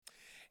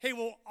Hey,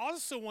 well,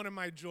 also one of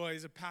my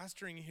joys of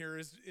pastoring here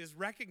is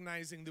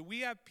recognizing that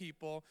we have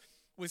people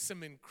with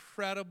some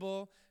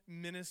incredible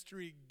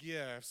ministry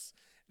gifts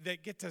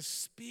that get to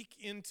speak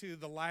into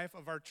the life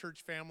of our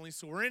church family.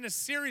 So we're in a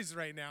series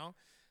right now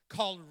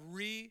called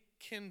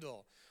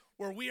Rekindle,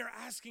 where we are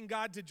asking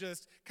God to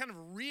just kind of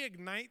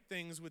reignite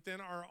things within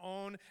our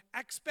own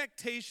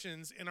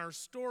expectations in our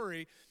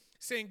story,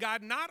 saying,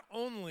 God, not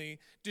only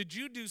did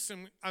you do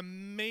some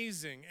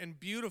amazing and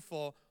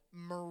beautiful,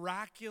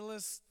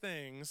 miraculous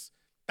things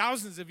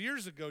thousands of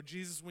years ago,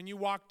 Jesus, when you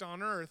walked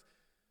on earth,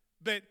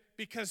 but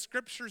because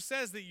Scripture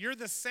says that you're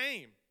the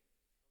same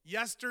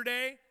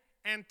yesterday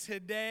and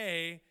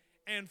today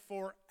and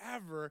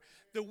forever,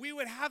 that we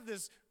would have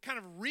this kind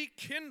of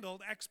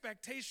rekindled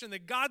expectation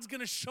that God's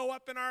going to show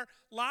up in our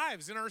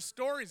lives, in our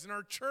stories, in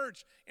our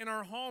church, in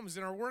our homes,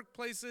 in our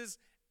workplaces,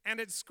 and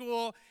at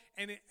school,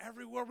 and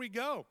everywhere we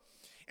go.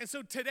 And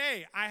so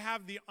today, I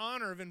have the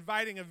honor of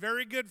inviting a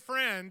very good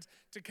friend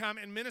to come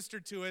and minister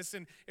to us.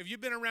 And if you've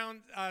been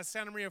around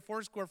Santa Maria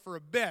Foursquare for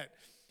a bit,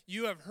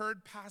 you have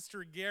heard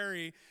Pastor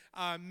Gary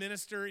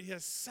minister. He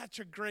has such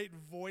a great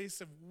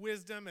voice of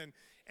wisdom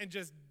and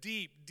just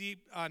deep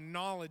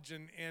knowledge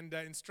and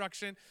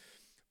instruction.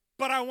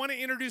 But I want to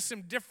introduce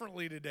him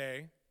differently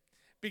today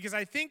because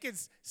I think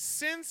it's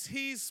since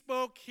he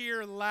spoke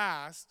here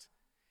last,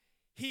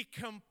 he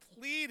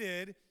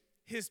completed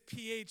his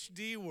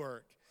PhD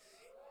work.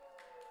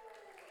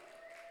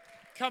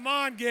 Come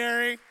on,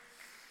 Gary.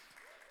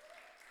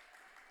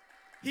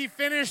 He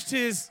finished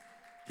his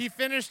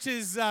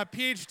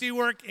PhD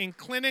work in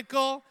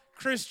clinical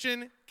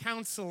Christian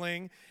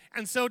counseling.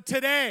 And so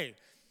today,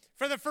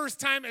 for the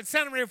first time at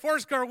Santa Maria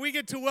Foursquare, we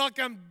get to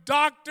welcome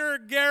Dr.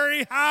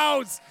 Gary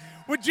House.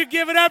 Would you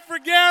give it up for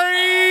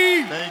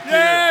Gary? Thank you.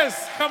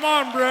 Yes. Come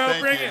on, bro.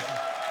 Thank Bring you. it.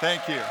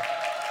 Thank you.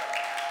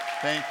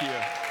 Thank you.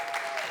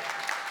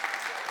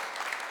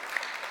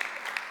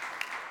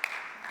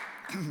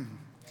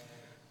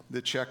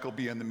 The check will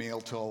be in the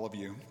mail to all of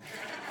you.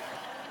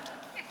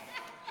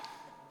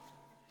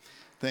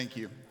 Thank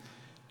you.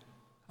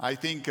 I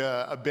think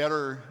a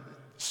better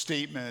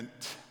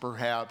statement,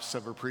 perhaps,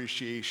 of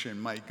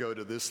appreciation might go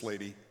to this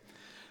lady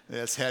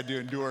that's had to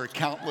endure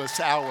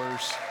countless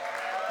hours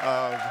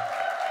of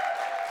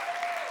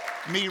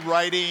me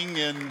writing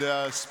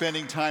and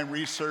spending time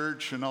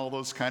research and all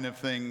those kind of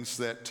things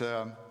that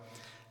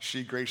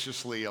she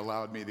graciously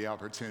allowed me the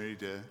opportunity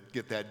to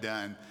get that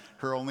done.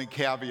 Her only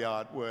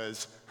caveat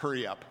was,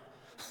 hurry up.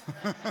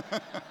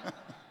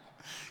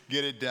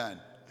 Get it done.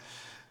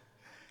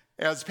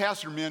 As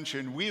Pastor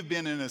mentioned, we've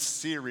been in a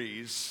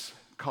series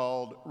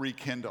called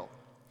Rekindle.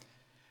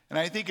 And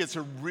I think it's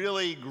a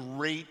really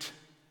great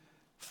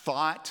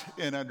thought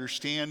and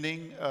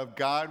understanding of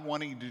God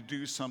wanting to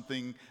do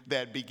something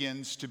that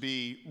begins to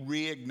be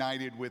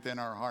reignited within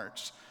our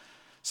hearts.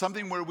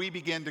 Something where we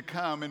begin to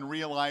come and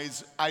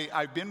realize,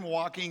 I've been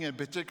walking in a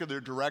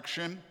particular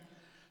direction.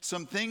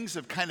 Some things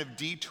have kind of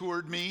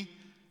detoured me,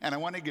 and I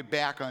want to get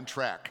back on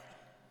track.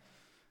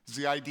 It's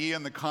the idea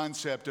and the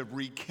concept of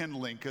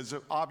rekindling, because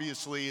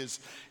obviously,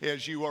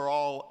 as you are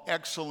all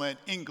excellent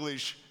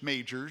English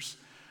majors,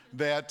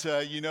 that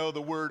you know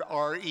the word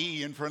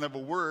R-E in front of a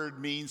word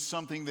means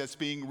something that's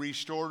being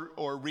restored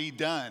or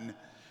redone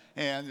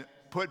and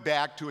put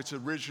back to its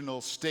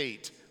original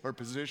state or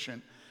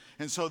position.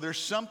 And so there's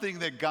something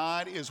that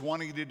God is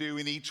wanting to do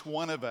in each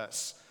one of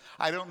us.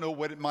 I don't know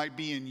what it might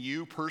be in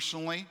you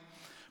personally,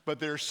 but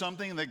there's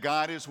something that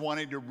God is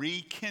wanting to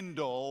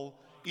rekindle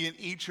in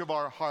each of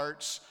our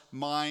hearts,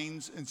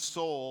 minds, and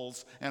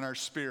souls, and our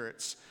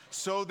spirits,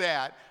 so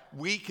that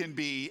we can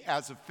be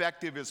as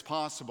effective as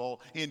possible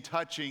in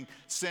touching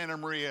Santa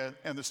Maria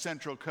and the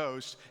Central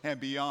Coast and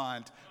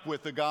beyond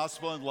with the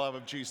gospel and love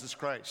of Jesus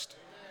Christ.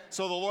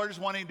 So the Lord is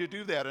wanting to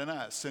do that in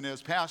us. And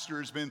as Pastor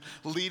has been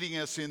leading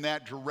us in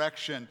that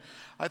direction,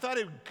 I thought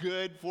it would be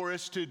good for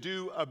us to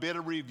do a bit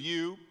of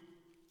review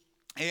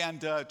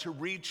and to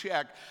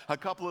recheck a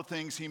couple of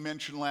things he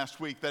mentioned last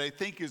week that I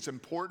think is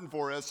important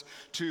for us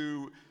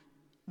to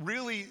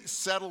really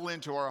settle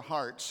into our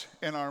hearts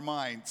and our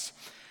minds.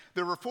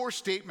 There were 4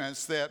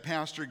 statements that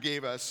Pastor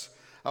gave us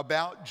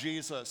about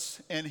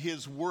Jesus and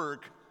his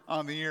work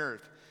on the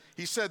earth.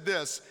 He said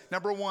this.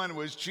 Number 1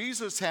 was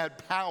Jesus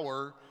had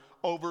power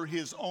over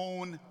his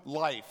own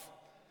life.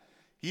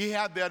 He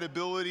had that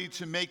ability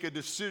to make a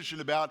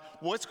decision about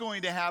what's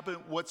going to happen,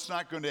 what's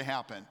not going to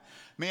happen.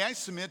 May I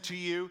submit to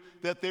you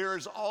that there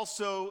is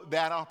also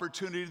that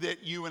opportunity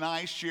that you and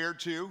I share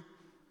too?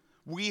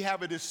 We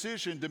have a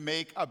decision to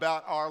make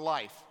about our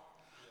life,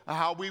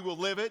 how we will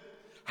live it,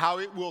 how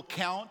it will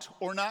count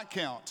or not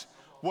count,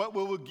 what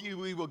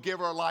we will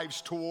give our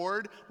lives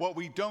toward, what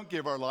we don't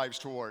give our lives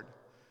toward.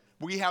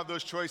 We have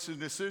those choices and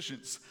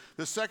decisions.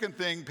 The second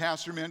thing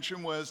Pastor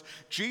mentioned was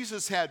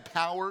Jesus had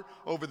power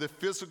over the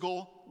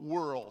physical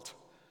world.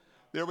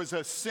 There was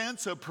a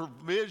sense of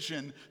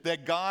provision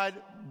that God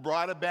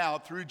brought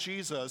about through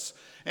Jesus.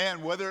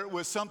 And whether it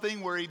was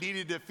something where he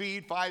needed to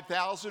feed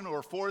 5,000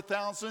 or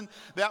 4,000,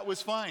 that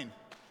was fine.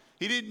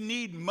 He didn't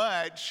need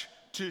much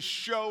to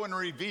show and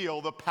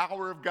reveal the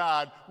power of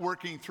God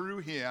working through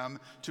him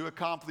to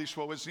accomplish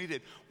what was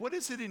needed. What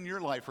is it in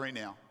your life right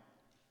now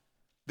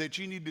that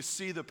you need to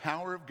see the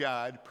power of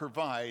God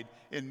provide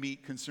and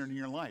meet concerning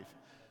your life?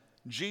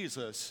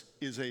 Jesus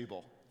is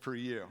able for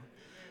you.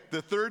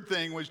 The third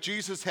thing was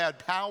Jesus had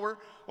power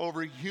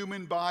over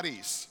human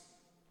bodies.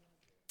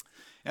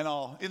 And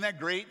isn't that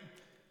great?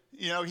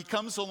 You know, he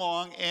comes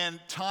along, and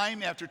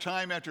time after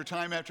time after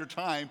time after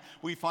time,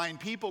 we find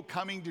people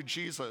coming to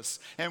Jesus.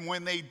 And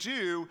when they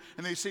do,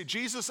 and they say,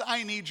 Jesus,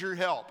 I need your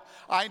help.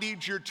 I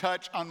need your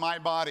touch on my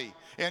body.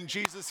 And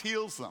Jesus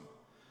heals them.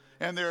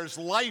 And there's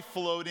life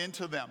flowed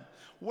into them.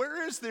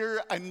 Where is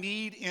there a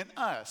need in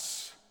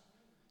us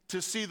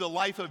to see the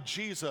life of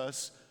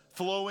Jesus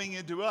flowing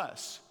into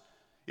us?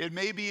 It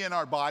may be in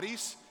our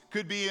bodies,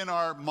 could be in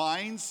our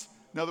minds.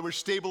 In other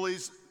words,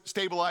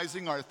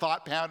 stabilizing our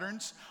thought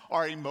patterns,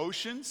 our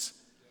emotions.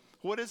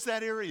 What is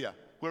that area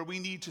where we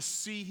need to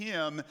see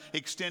him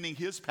extending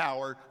his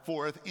power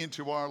forth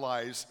into our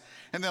lives?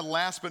 And then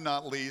last but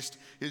not least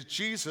is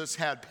Jesus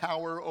had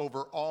power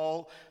over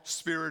all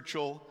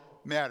spiritual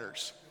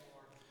matters.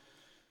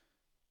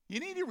 You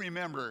need to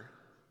remember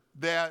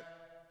that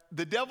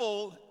the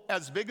devil,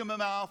 as big of a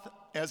mouth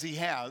as he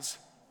has,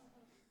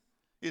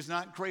 is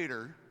not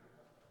greater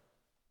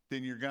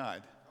than your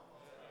God.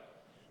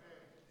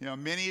 You know,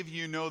 many of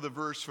you know the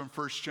verse from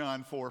 1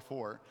 John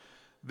 4:4,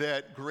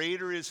 that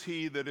greater is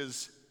he that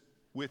is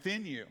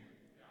within you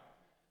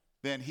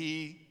than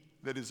he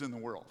that is in the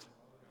world.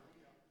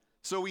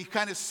 So we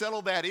kind of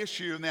settled that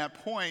issue and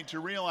that point to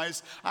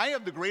realize I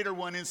have the greater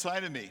one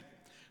inside of me.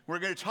 We're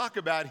going to talk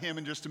about him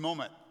in just a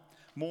moment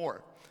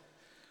more.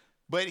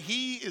 But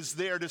he is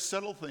there to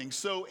settle things.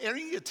 So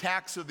any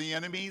attacks of the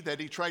enemy that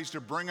he tries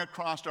to bring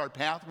across our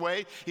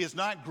pathway is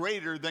not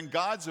greater than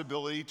God's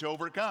ability to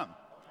overcome.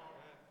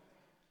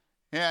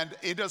 And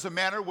it doesn't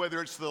matter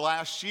whether it's the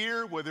last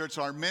year, whether it's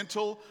our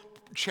mental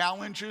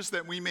challenges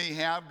that we may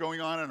have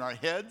going on in our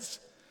heads.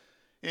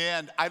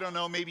 And I don't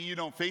know, maybe you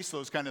don't face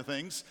those kind of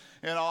things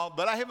and all,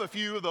 but I have a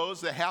few of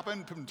those that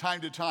happen from time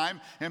to time,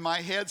 and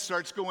my head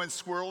starts going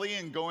squirrely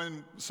and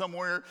going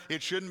somewhere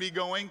it shouldn't be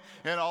going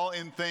and all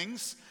in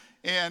things.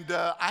 And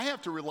I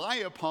have to rely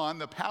upon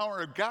the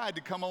power of God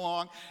to come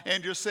along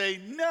and just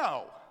say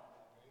no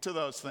to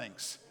those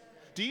things.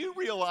 Do you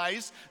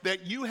realize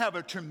that you have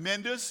a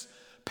tremendous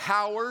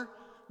power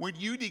when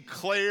you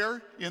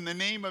declare in the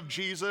name of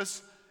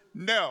Jesus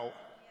no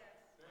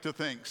to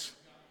things?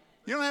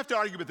 You don't have to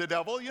argue with the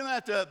devil. You don't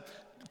have to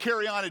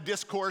carry on a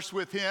discourse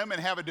with him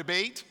and have a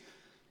debate.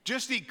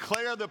 Just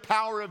declare the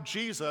power of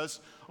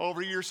Jesus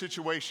over your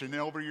situation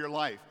and over your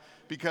life,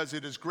 because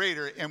it is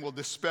greater and will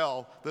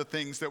dispel the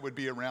things that would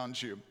be around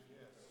you.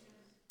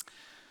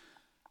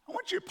 I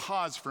want you to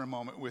pause for a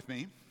moment with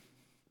me.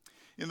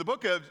 In the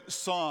book of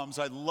Psalms,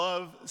 I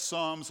love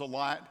Psalms a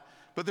lot,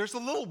 but there's a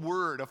little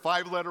word, a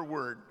 5-letter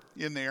word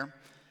in there,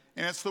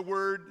 and it's the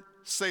word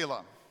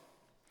Selah.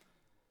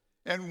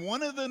 And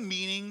one of the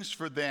meanings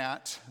for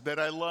that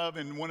I love,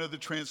 in one of the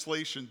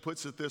translations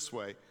puts it this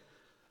way: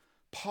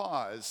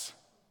 pause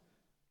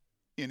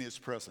in his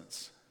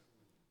presence.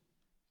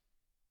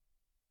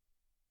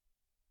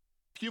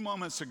 A few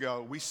moments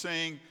ago, we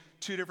sang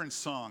 2 different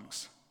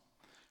songs,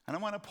 and I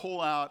want to pull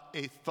out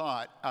a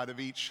thought out of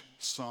each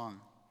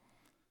song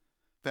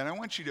that I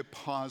want you to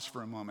pause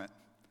for a moment,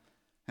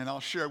 and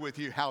I'll share with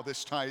you how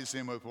this ties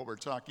in with what we're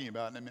talking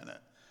about in a minute.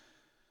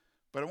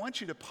 But I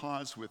want you to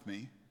pause with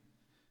me,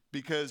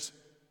 because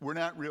we're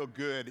not real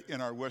good in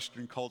our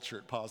Western culture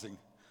at pausing.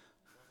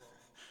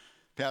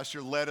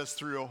 Pastor led us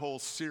through a whole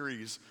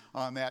series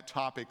on that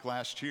topic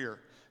last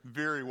year.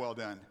 Very well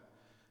done.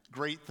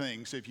 Great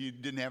things. If you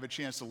didn't have a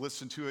chance to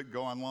listen to it,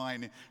 go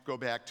online and go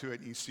back to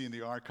it, and you see in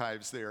the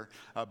archives there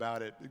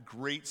about it. A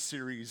great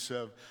series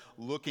of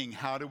looking,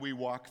 how do we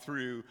walk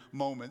through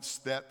moments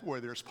where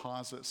there's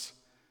pauses.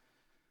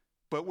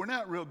 But we're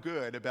not real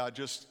good about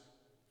just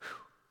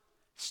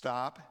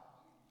stop,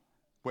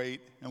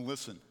 wait, and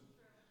listen.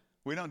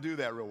 We don't do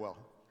that real well,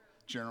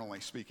 generally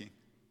speaking.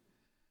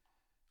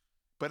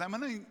 But I'm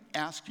going to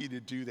ask you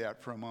to do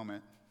that for a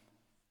moment,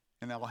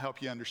 and that'll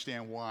help you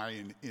understand why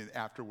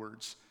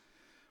afterwards.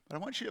 But I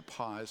want you to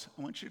pause.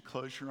 I want you to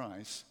close your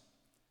eyes.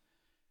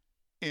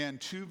 And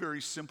 2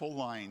 very simple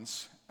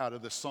lines out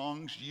of the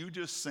songs you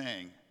just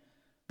sang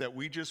that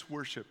we just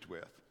worshiped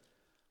with.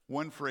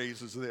 One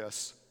phrase is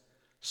this: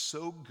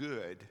 so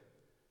good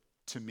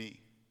to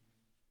me.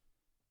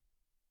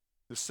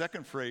 The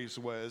second phrase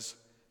was,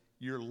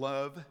 your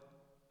love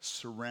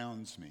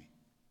surrounds me.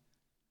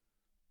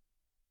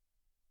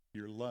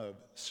 Your love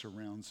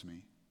surrounds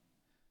me.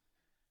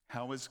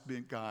 How has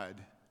God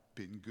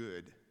been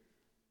good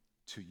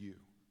to you?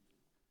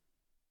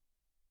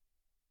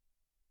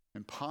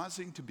 And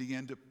pausing to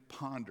begin to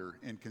ponder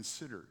and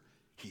consider,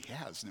 he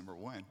has, number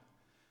one.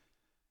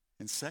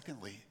 And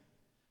secondly,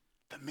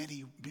 the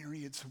many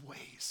myriads of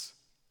ways.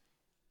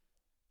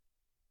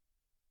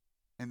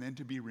 And then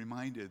to be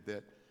reminded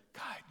that,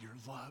 God, your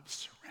love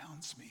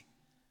surrounds me.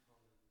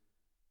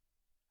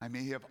 I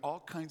may have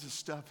all kinds of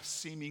stuff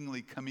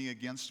seemingly coming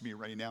against me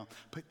right now,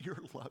 but your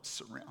love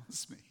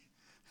surrounds me.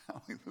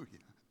 Hallelujah.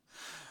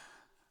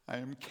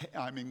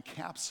 I'm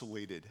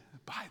encapsulated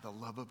by the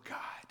love of God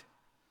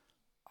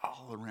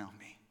all around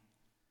me.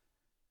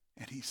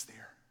 And he's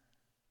there.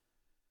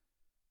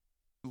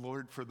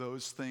 Lord, for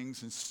those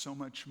things and so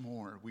much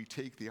more, we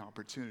take the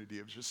opportunity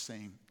of just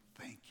saying,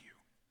 thank you.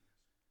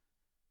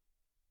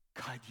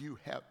 God, you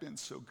have been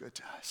so good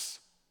to us.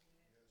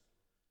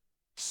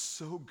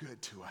 So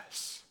good to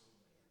us.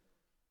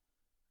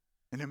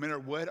 And no matter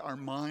what our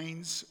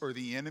minds or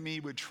the enemy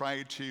would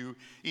try to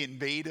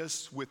invade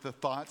us with the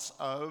thoughts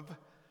of,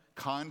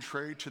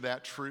 contrary to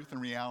that truth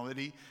and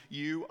reality,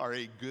 you are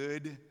a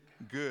good,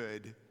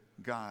 good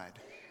God.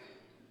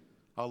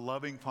 A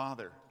loving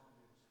Father.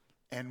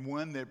 And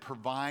one that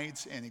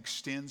provides and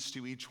extends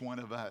to each one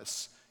of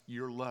us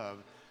your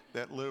love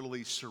that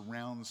literally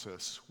surrounds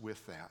us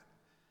with that.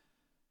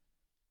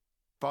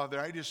 Father,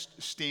 I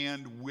just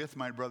stand with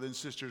my brothers and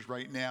sisters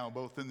right now,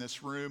 both in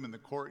this room, in the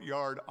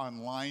courtyard,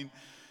 online.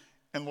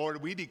 And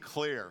Lord, we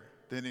declare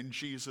that in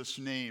Jesus'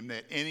 name,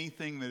 that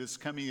anything that is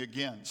coming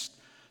against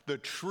the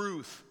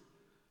truth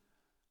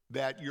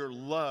that your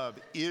love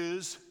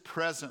is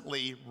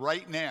presently,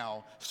 right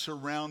now,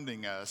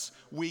 surrounding us,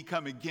 we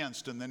come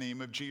against in the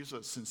name of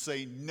Jesus and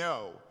say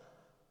no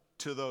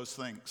to those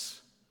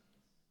things.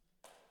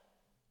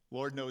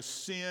 Lord, no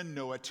sin,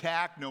 no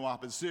attack, no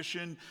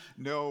opposition,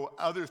 no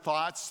other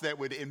thoughts that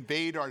would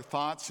invade our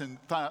thoughts and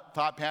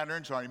thought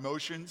patterns, our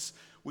emotions,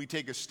 we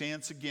take a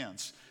stance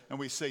against. And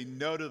we say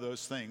no to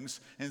those things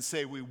and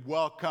say we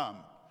welcome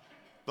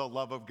the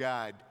love of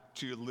God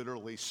to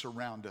literally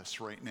surround us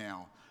right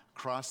now.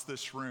 Across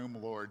this room,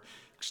 Lord,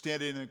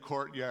 extended in the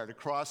courtyard,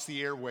 across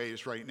the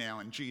airways right now,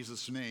 in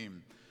Jesus'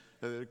 name,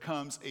 that there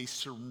comes a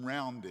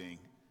surrounding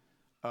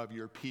of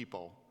your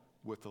people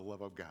with the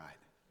love of God.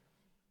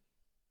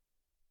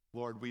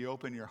 Lord, we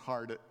open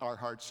our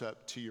hearts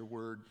up to your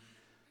word,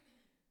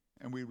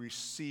 and we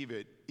receive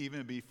it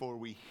even before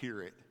we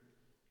hear it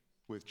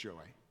with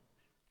joy.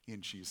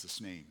 In Jesus'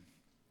 name.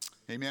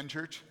 Amen,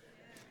 church?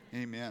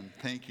 Amen.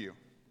 Thank you.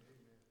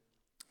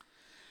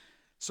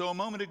 So a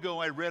moment ago,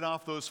 I read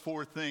off those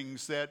four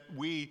things that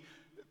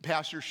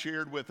Pastor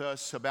shared with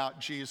us about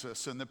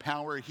Jesus and the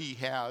power he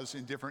has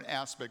in different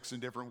aspects in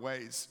different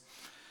ways.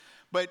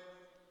 But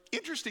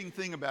interesting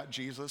thing about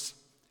Jesus,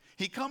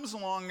 he comes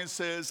along and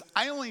says,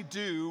 I only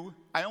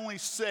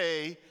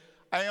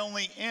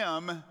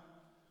am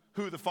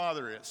who the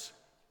Father is.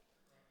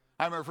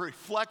 I'm a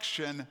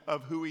reflection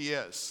of who he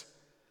is.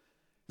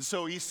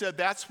 So he said,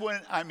 that's when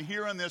I'm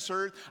here on this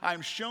earth.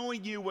 I'm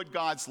showing you what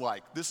God's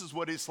like. This is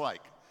what he's like.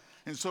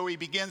 And so he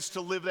begins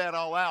to live that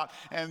all out.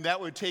 And that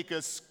would take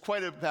us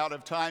quite a bit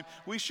of time.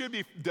 We should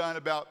be done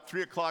about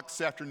 3 o'clock this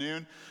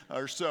afternoon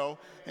or so.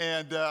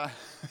 And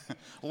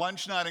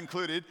lunch not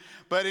included.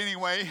 But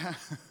anyway,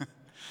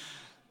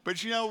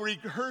 but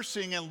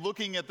rehearsing and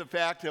looking at the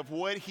fact of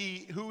who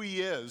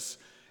he is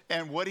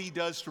and what he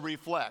does to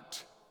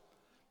reflect.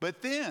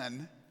 But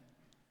then,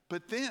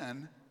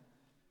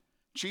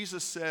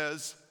 Jesus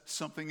says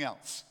something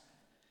else.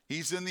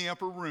 He's in the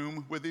upper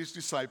room with his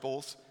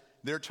disciples.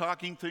 They're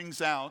talking things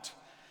out,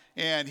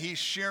 and he's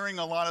sharing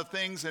a lot of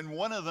things, and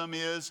one of them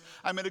is,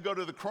 I'm going to go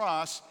to the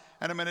cross,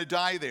 and I'm going to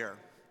die there.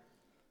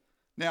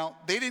 Now,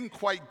 they didn't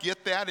quite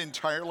get that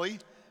entirely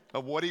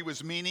of what he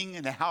was meaning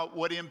and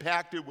what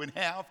impact it would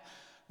have.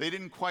 They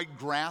didn't quite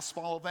grasp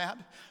all of that.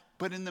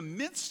 But in the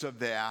midst of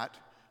that,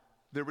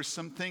 there were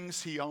some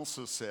things he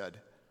also said.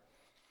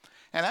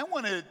 And I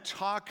want to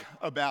talk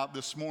about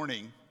this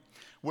morning,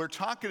 we're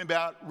talking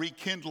about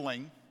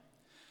rekindling,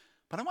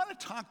 but I want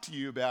to talk to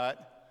you about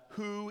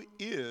who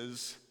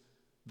is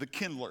the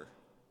kindler?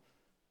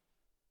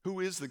 Who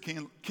is the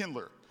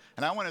kindler?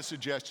 And I want to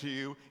suggest to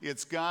you,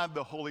 it's God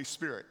the Holy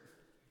Spirit.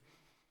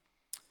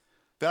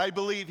 That I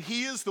believe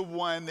he is the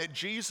one that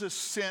Jesus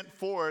sent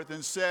forth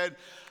and said,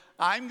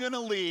 I'm going to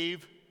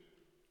leave,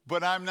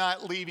 but I'm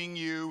not leaving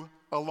you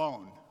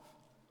alone.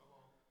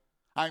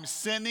 I'm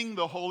sending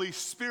the Holy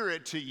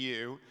Spirit to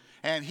you,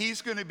 and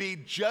he's going to be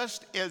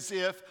just as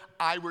if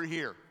I were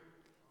here.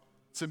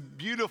 It's a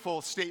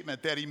beautiful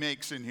statement that he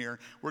makes in here.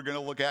 We're going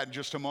to look at in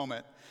just a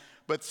moment.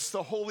 But it's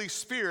the Holy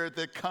Spirit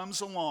that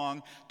comes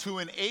along to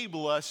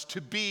enable us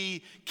to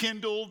be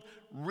kindled,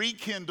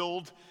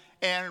 rekindled,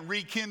 and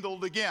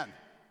rekindled again.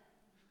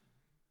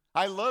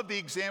 I love the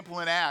example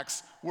in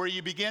Acts where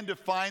you begin to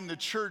find the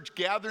church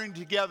gathering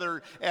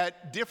together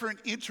at different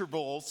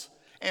intervals.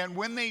 And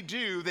when they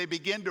do, they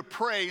begin to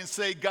pray and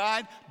say,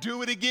 God,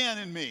 do it again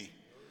in me.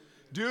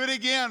 Do it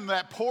again,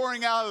 that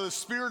pouring out of the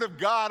Spirit of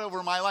God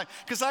over my life,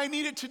 because I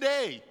need it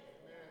today.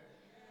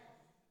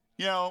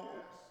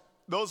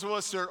 Those of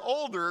us that are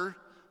older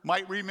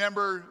might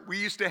remember we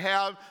used to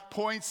have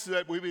points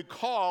that we would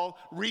call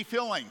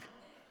refilling.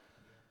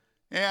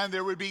 And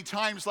there would be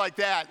times like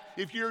that.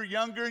 If you're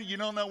younger, you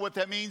don't know what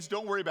that means,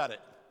 don't worry about it.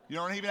 You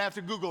don't even have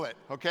to Google it,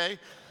 okay?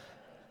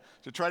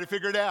 To try to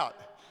figure it out.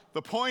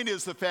 The point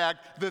is the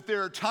fact that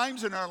there are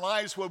times in our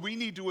lives where we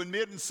need to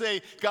admit and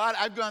say, God,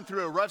 I've gone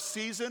through a rough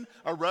season,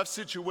 a rough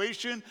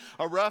situation,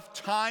 a rough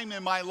time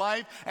in my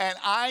life, and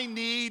I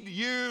need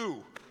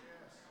you.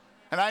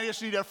 And I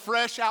just need a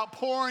fresh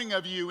outpouring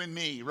of you in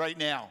me right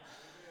now.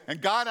 And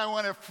God, I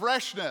want a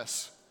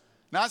freshness,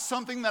 not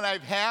something that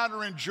I've had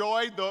or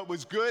enjoyed, though it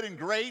was good and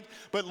great,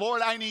 but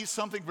Lord, I need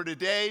something for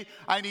today.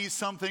 I need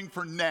something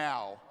for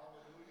now.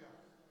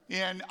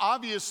 And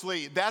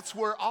obviously, that's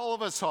where all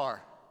of us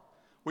are.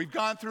 We've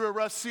gone through a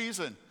rough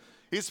season.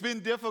 It's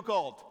been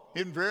difficult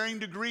in varying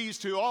degrees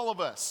to all of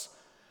us.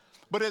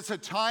 But it's a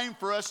time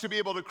for us to be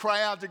able to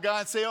cry out to God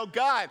and say, oh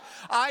God,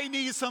 I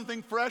need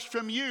something fresh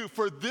from you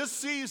for this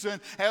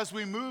season as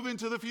we move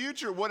into the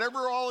future,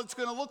 whatever all it's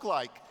going to look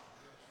like.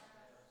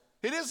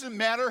 It doesn't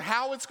matter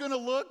how it's going to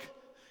look.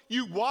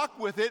 You walk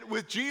with it,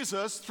 with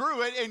Jesus,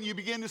 through it, and you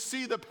begin to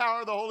see the power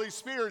of the Holy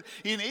Spirit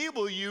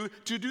enable you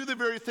to do the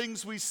very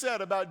things we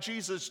said about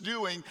Jesus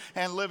doing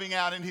and living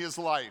out in his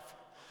life.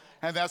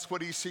 And that's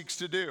what he seeks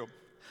to do.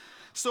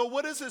 So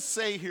what does it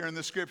say here in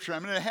the scripture?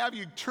 I'm going to have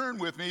you turn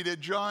with me to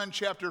John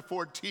chapter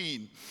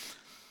 14.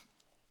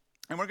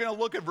 And we're going to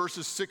look at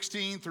verses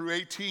 16 through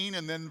 18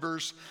 and then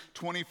verse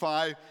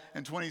 25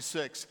 and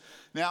 26.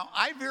 Now,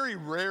 I very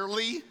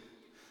rarely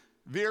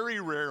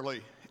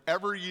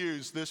ever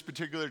use this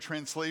particular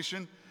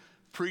translation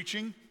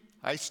preaching.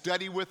 I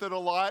study with it a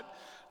lot.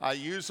 I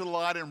use it a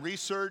lot in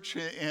research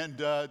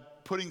and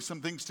putting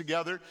some things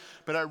together,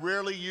 but I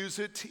rarely use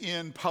it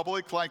in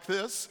public like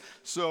this.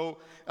 So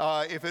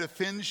if it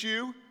offends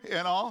you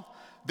and all,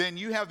 then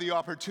you have the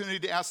opportunity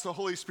to ask the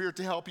Holy Spirit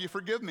to help you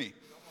forgive me.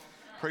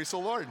 Praise the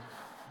Lord.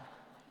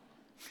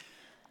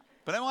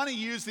 But I want to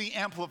use the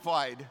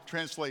Amplified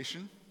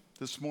translation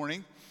this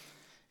morning.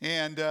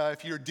 And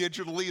if you're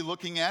digitally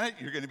looking at it,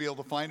 you're going to be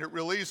able to find it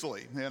real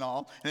easily and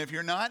all. And if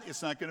you're not,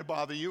 it's not going to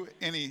bother you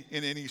in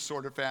any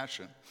sort of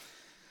fashion.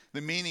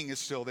 The meaning is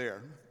still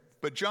there.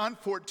 But John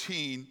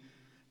 14,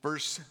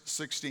 verse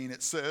 16,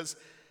 it says,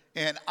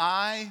 and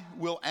I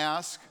will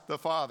ask the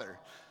Father.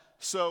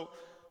 So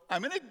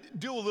I'm going to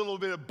do a little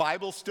bit of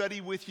Bible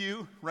study with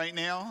you right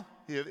now,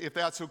 if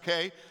that's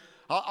okay.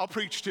 I'll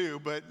preach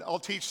too, but I'll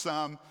teach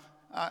some.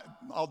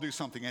 I'll do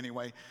something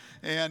anyway.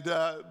 And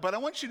but I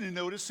want you to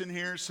notice in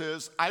here it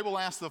says, I will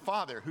ask the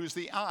Father. Who's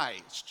the I?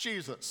 It's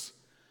Jesus.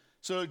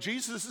 So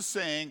Jesus is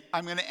saying,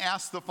 I'm going to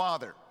ask the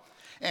Father.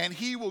 And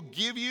he will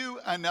give you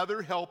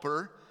another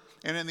helper.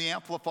 And in the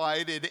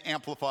Amplified, it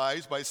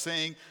amplifies by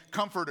saying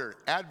comforter,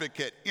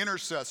 advocate,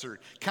 intercessor,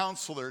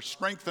 counselor,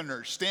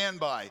 strengthener,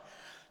 standby,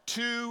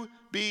 to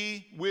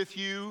be with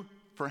you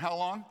for how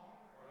long?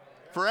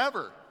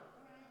 Forever.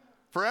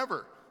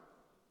 Forever.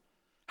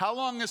 How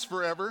long is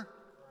forever?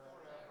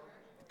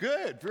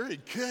 Good, very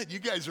good. You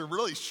guys are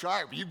really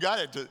sharp. You got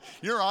it.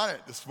 You're on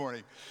it this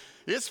morning.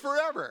 It's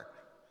forever.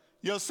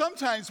 You know,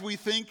 sometimes we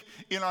think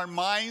in our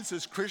minds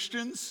as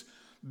Christians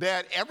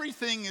that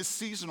everything is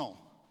seasonal.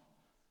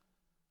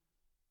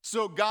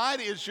 So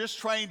God is just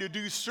trying to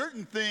do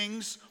certain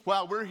things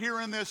while we're here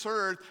on this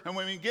earth, and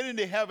when we get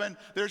into heaven,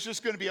 there's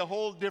just going to be a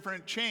whole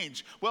different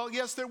change. Well,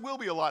 yes, there will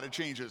be a lot of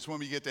changes when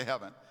we get to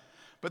heaven.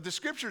 But the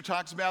scripture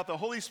talks about the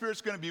Holy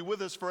Spirit's going to be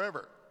with us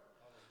forever.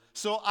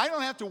 So I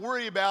don't have to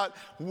worry about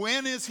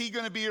when is he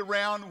going to be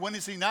around, when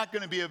is he not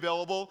going to be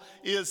available.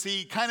 Is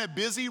he kind of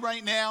busy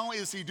right now?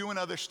 Is he doing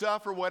other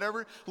stuff or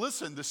whatever?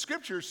 Listen, the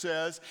scripture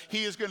says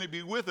he is going to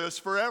be with us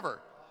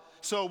forever.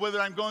 So whether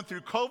I'm going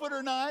through COVID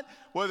or not,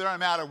 whether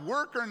I'm out of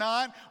work or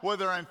not,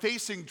 whether I'm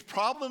facing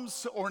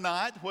problems or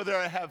not, whether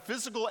I have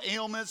physical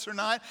ailments or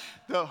not,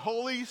 the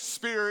Holy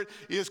Spirit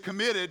is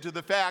committed to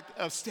the fact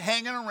of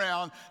hanging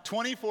around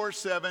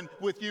 24/7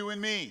 with you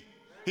and me.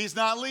 He's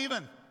not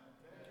leaving.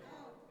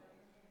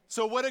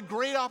 So what a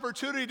great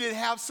opportunity to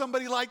have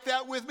somebody like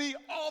that with me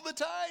all the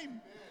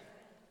time.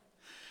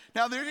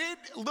 Now there's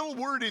a little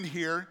word in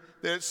here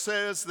that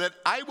says that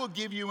I will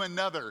give you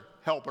another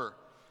helper.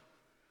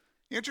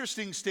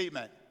 Interesting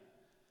statement.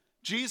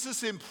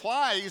 Jesus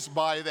implies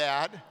by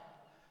that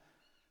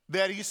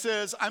he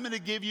says, I'm going to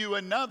give you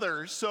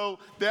another. So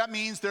that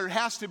means there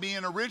has to be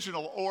an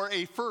original or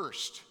a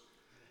first.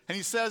 And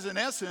he says, in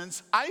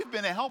essence, I've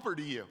been a helper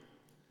to you.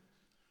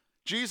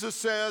 Jesus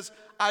says,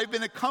 I've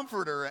been a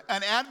comforter,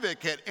 an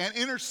advocate, an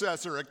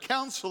intercessor, a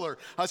counselor,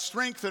 a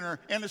strengthener,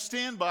 and a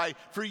standby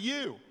for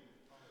you.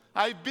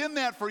 I've been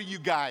that for you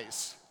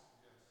guys.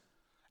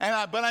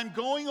 But I'm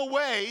going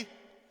away,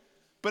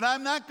 but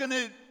I'm not going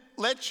to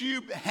let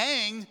you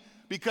hang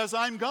because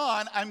I'm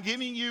gone. I'm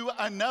giving you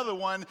another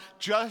one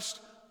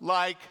just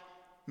like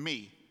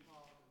me,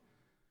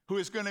 who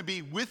is going to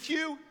be with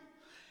you,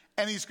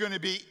 and he's going to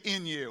be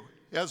in you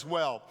as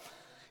well.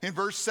 In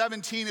verse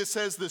 17, it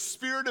says, the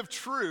Spirit of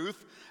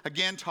truth,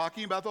 again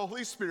talking about the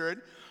Holy Spirit,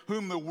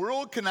 whom the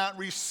world cannot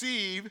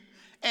receive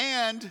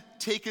and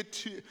take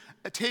to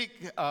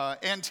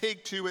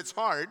its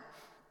heart,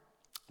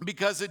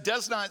 because it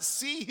does not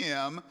see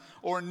him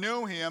or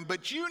know him,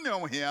 but you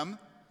know him.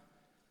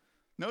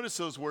 Notice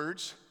those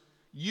words.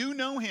 You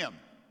know him.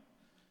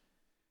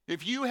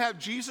 If you have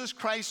Jesus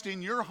Christ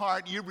in your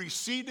heart, you've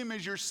received him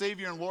as your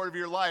Savior and Lord of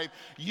your life,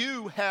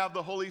 you have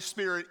the Holy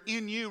Spirit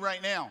in you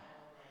right now.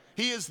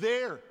 He is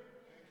there.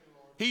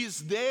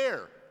 He's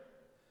there.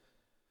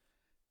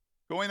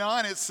 Going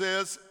on, it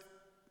says,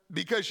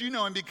 because you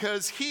know him,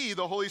 because he,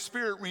 the Holy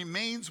Spirit,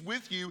 remains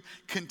with you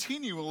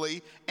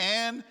continually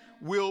and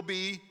will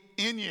be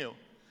in you.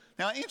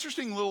 Now,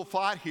 interesting little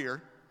thought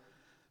here,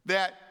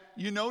 that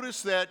you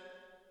notice that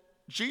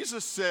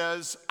Jesus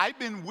says, I've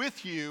been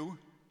with you,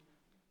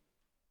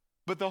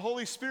 but the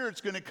Holy Spirit's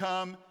going to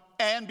come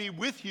and be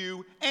with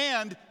you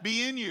and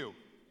be in you.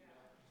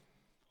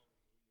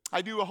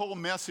 I do a whole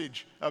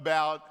message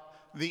about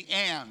the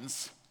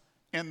ands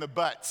and the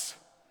buts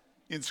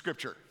in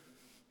Scripture.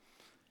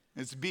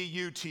 It's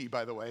B-U-T,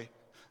 by the way,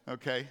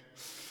 okay?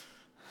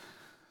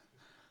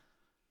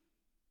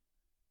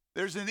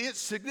 There's an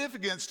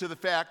significance to the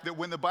fact that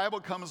when the Bible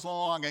comes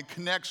along and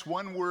connects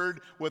one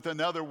word with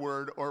another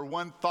word or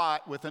one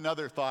thought with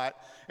another thought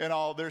and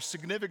all, there's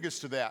significance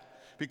to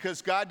that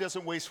because God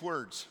doesn't waste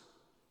words.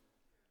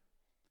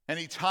 And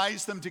he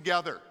ties them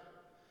together.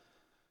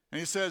 And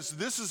he says,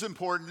 this is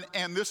important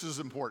and this is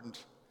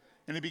important.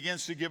 And he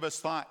begins to give us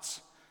thoughts.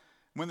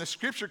 When the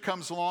scripture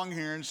comes along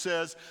here and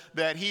says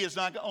that he is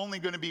not only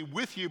going to be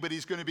with you, but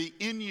he's going to be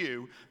in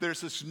you,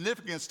 there's a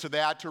significance to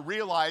that, to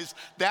realize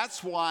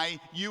that's why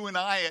you and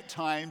I at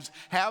times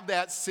have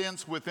that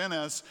sense within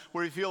us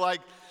where we feel like,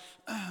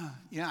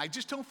 I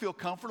just don't feel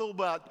comfortable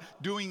about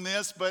doing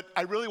this, but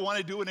I really want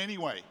to do it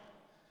anyway.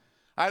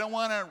 I don't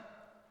want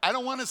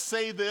to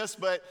say this,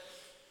 but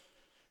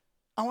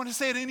I want to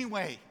say it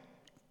anyway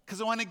because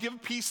I want to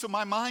give peace of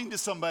my mind to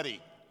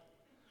somebody.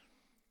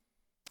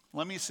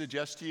 Let me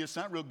suggest to you, it's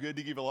not real good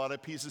to give a lot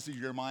of pieces of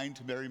your mind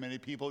to very many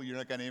people. You're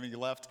not going to have any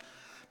left.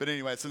 But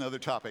anyway, it's another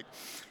topic.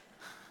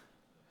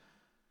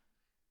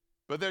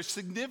 But there's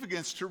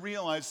significance to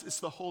realize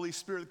it's the Holy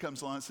Spirit that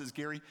comes along and says,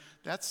 Gary,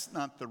 that's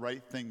not the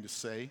right thing to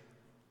say.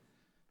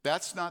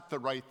 That's not the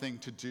right thing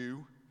to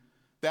do.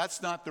 That's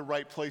not the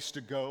right place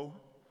to go.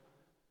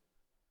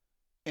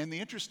 And the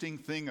interesting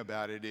thing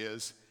about it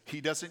is he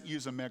doesn't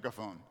use a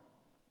megaphone.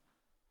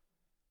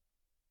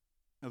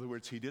 In other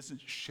words, he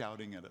isn't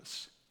shouting at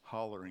us,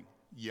 hollering,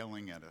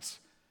 yelling at us.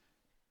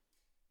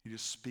 He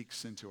just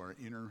speaks into our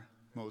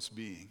innermost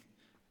being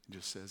and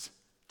just says,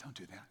 don't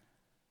do that.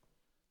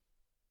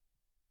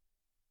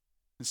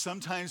 And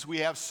sometimes we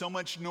have so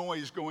much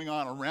noise going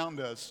on around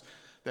us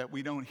that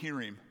we don't hear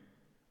him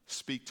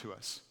speak to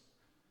us.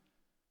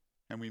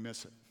 And we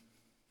miss it.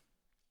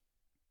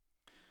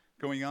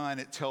 Going on,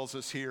 it tells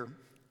us here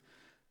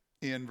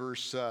in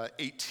verse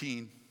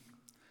 18,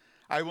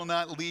 I will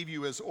not leave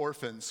you as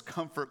orphans,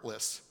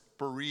 comfortless,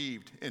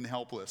 bereaved, and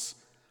helpless.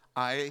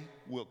 I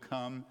will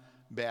come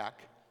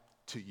back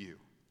to you.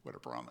 What a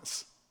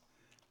promise.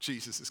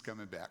 Jesus is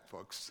coming back,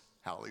 folks.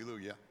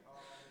 Hallelujah.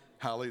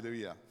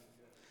 Hallelujah.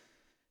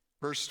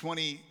 Verse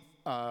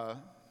 25.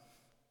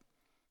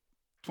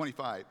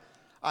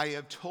 I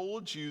have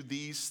told you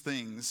these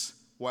things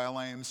while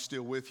I am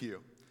still with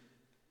you.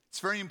 It's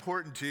very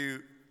important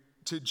to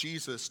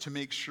Jesus to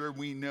make sure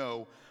we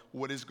know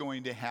what is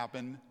going to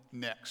happen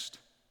next.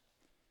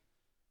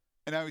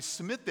 And I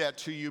submit that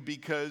to you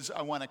because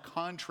I want to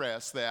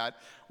contrast that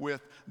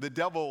with the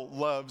devil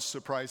loves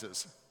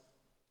surprises.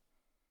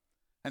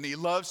 And he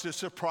loves to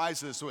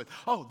surprise us with,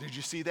 oh, did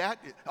you see that?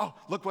 Oh,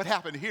 look what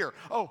happened here.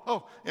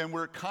 Oh. And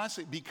we're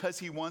constantly, because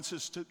he wants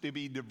us to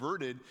be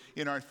diverted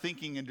in our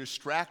thinking and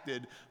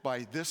distracted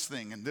by this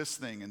thing and this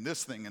thing and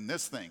this thing and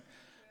this thing.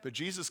 But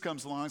Jesus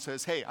comes along and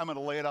says, hey, I'm going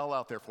to lay it all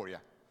out there for you.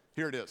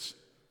 Here it is.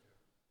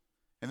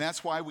 And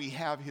that's why we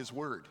have his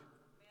word.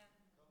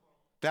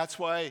 That's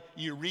why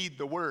you read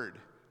the word.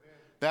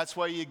 That's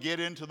why you get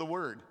into the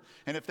word.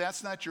 And if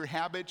that's not your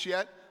habit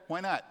yet,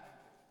 why not?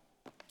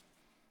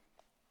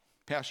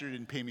 Pastor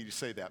didn't pay me to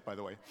say that, by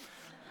the way.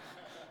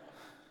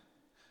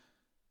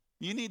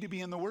 You need to be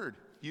in the word.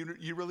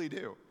 You really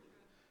do.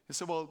 You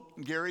say, well,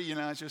 Gary,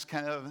 it's just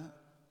kind of,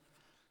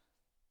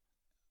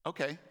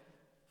 okay.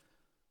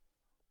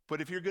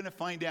 But if you're going to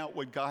find out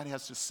what God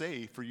has to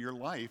say for your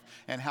life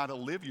and how to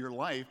live your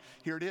life,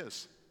 here it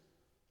is.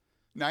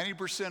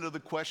 90% of the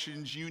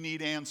questions you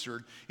need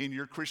answered in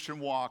your Christian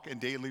walk and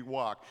daily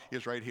walk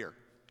is right here.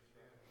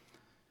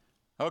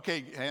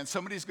 Okay, and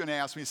somebody's going to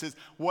ask me, says,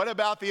 what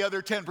about the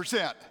other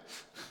 10%?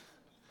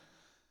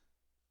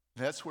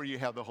 That's where you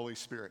have the Holy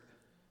Spirit,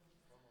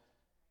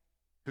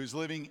 who's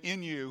living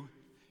in you,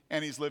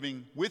 and he's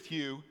living with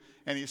you,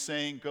 and he's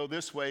saying, go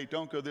this way,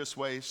 don't go this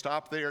way,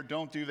 stop there,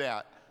 don't do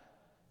that.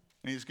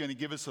 And he's going to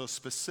give us those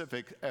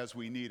specific as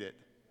we need it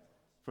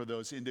for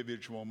those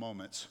individual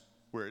moments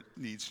where it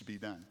needs to be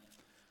done.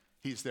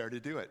 He's there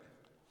to do it.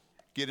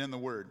 Get in the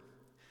Word.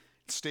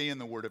 Stay in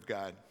the Word of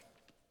God.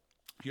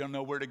 If you don't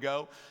know where to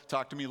go,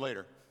 talk to me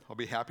later. I'll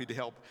be happy to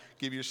help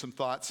give you some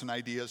thoughts and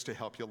ideas to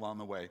help you along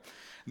the way.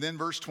 And then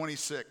verse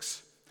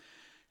 26,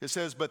 it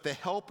says, but the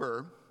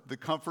helper, the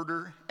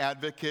comforter,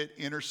 advocate,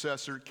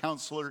 intercessor,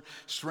 counselor,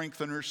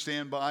 strengthener,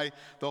 standby,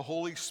 the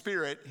Holy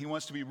Spirit, he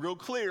wants to be real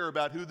clear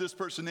about who this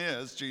person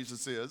is,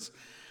 Jesus is,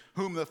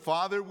 whom the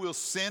Father will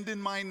send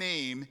in my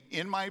name,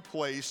 in my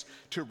place,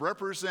 to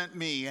represent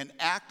me and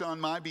act on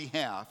my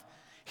behalf.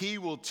 He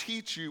will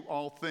teach you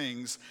all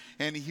things,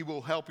 and he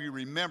will help you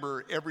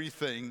remember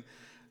everything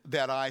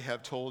that I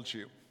have told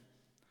you.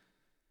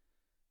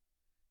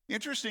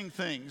 Interesting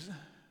things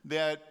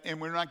that,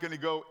 and we're not going to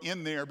go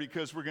in there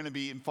because we're going to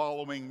be in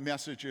following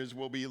messages.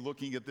 We'll be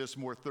looking at this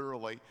more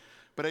thoroughly.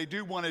 But I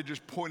do want to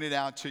just point it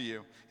out to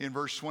you in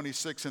verse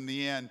 26 in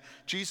the end.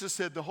 Jesus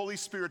said the Holy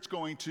Spirit's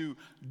going to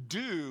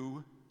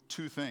do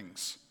two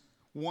things.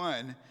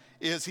 One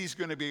is he's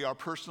going to be our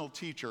personal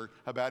teacher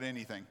about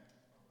anything.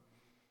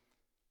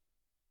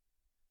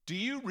 Do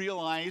you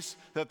realize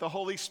that the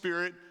Holy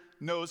Spirit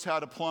knows how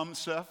to plumb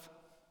stuff?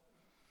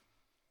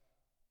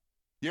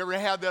 You ever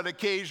had that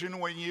occasion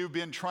when you've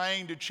been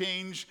trying to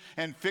change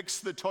and fix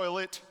the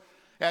toilet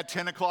at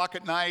 10 o'clock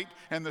at night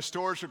and the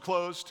stores are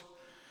closed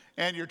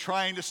and you're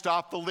trying to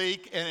stop the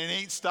leak and it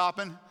ain't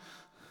stopping?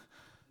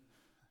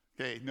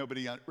 Okay,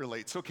 nobody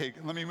relates. Okay,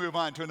 let me move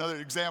on to another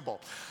example.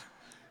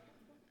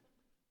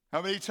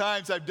 How many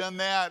times I've done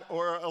that,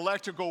 or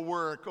electrical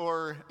work,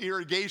 or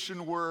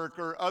irrigation work,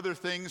 or other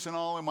things and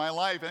all in my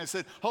life, and I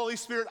said, Holy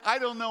Spirit, I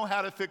don't know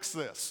how to fix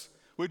this.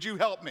 Would you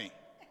help me?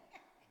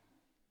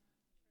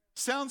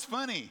 Sounds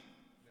funny.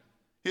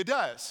 It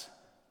does.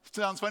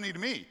 Sounds funny to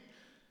me.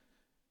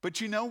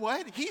 But you know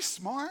what? He's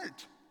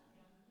smart.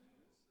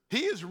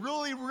 He is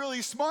really,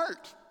 really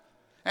smart.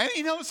 And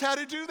he knows how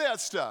to do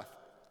that stuff.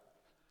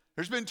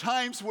 There's been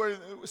times where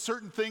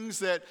certain things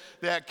that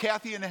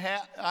Kathy and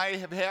I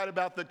have had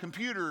about the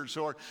computers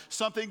or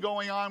something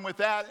going on with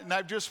that, and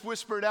I've just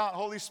whispered out,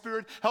 Holy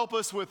Spirit, help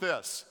us with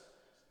this.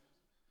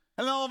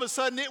 And all of a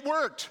sudden it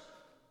worked.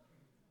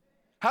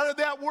 How did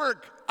that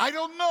work? I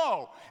don't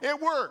know. It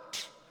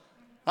worked.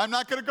 I'm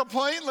not going to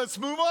complain. Let's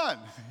move on.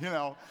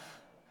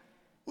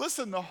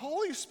 Listen, the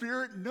Holy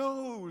Spirit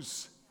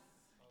knows.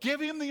 Give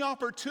him the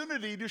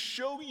opportunity to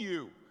show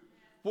you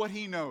what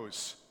he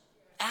knows.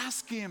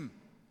 Ask him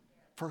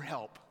for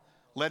help.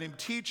 Let him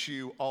teach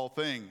you all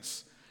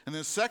things. And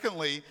then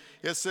secondly,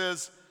 it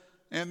says,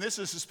 and this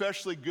is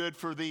especially good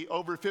for the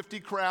over 50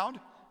 crowd,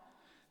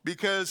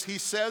 because he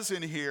says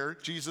in here,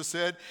 Jesus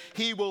said,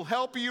 he will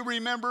help you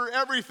remember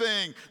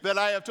everything that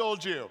I have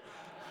told you.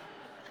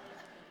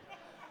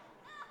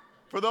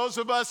 For those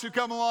of us who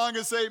come along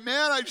and say,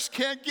 man, I just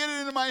can't get it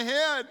into my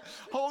head.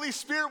 Holy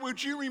Spirit,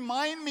 would you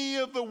remind me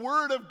of the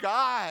Word of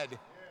God? Yes.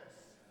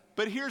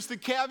 But here's the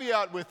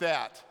caveat with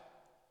that.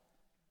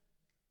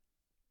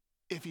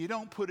 If you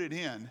don't put it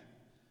in,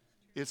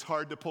 it's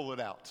hard to pull it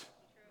out.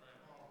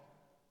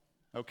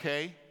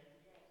 Okay?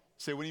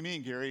 Say, what do you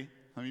mean, Gary?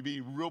 Let me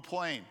be real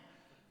plain.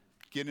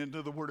 Get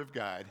into the Word of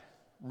God.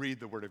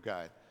 Read the Word of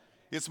God.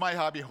 It's my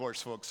hobby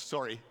horse, folks.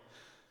 Sorry.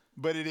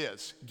 But it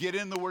is. Get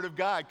in the Word of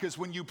God, because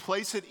when you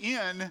place it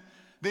in,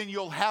 then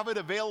you'll have it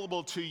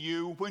available to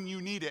you when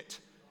you need it.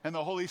 And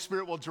the Holy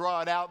Spirit will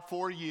draw it out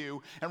for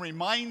you and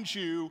remind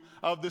you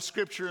of the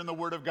Scripture and the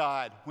Word of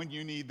God when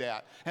you need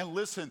that. And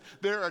listen,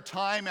 there are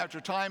time after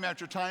time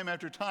after time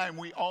after time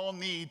we all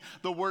need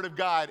the Word of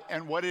God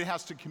and what it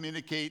has to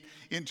communicate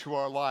into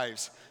our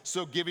lives.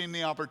 So give him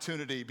the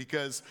opportunity,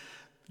 because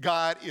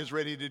God is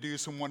ready to do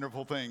some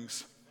wonderful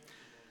things.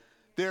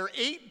 There are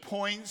 8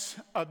 points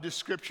of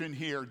description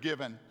here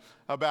given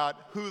about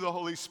who the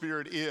Holy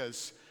Spirit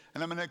is.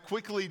 And I'm going to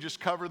quickly just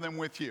cover them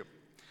with you.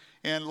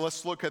 And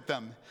let's look at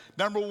them.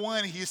 Number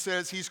 1, he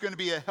says he's going to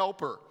be a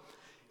helper.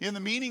 And the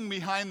meaning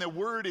behind the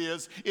word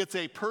is it's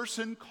a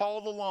person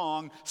called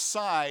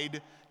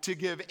alongside to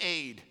give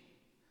aid.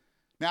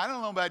 Now, I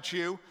don't know about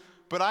you,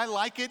 but I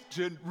like it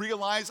to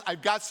realize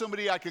I've got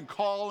somebody I can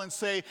call and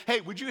say, hey,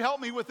 would you help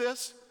me with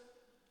this?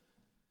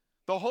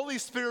 The Holy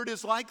Spirit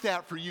is like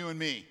that for you and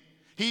me.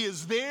 He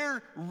is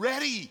there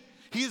ready.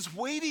 He is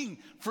waiting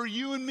for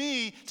you and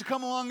me to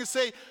come along and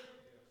say,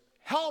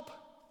 help,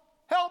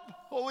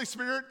 Holy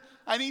Spirit.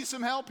 I need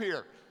some help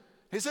here.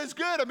 He says,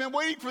 good, I've been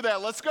waiting for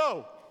that. Let's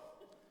go.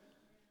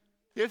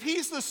 If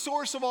he's the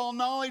source of all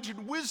knowledge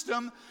and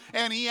wisdom,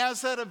 and he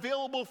has that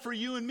available for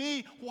you and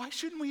me, why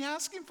shouldn't we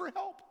ask him for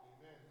help?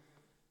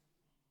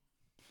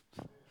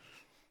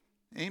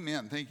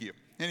 Amen. Thank you.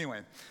 Anyway,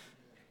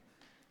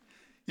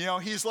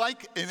 he's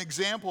like an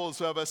example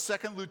of a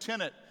second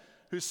lieutenant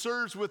who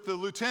serves with the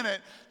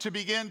lieutenant to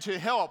begin to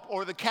help,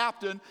 or the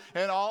captain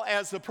and all,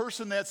 as the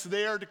person that's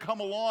there to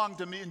come along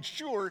to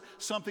ensure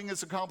something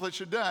is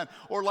accomplished and done,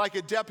 or like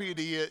a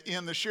deputy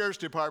in the sheriff's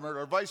department,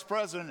 or vice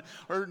president,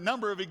 or a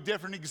number of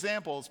different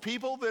examples.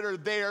 People that are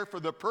there for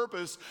the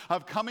purpose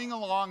of coming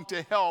along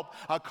to help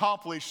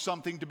accomplish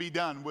something to be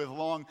done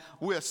along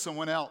with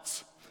someone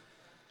else.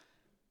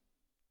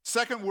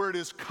 Second word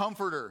is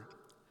comforter.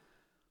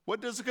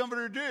 What does the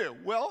comforter do?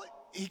 Well,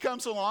 he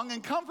comes along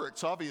and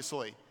comforts,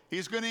 obviously.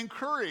 He's going to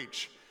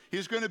encourage.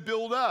 He's going to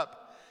build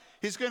up.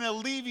 He's going to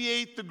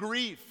alleviate the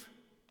grief.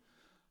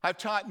 I've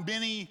taught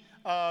many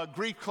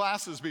grief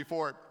classes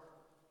before.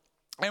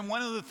 And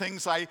one of the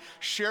things I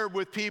shared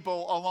with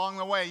people along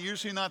the way,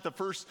 usually not the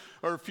first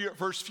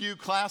few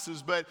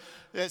classes, but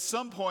at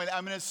some point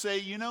I'm going to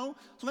say,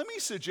 let me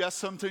suggest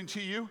something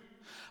to you.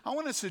 I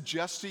want to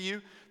suggest to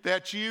you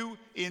that you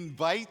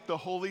invite the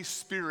Holy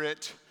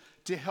Spirit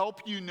to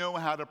help you know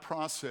how to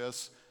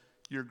process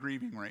your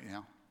grieving right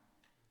now.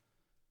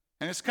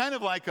 And it's kind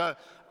of like a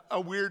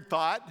weird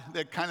thought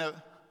that kind of,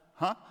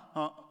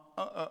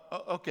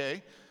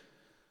 okay.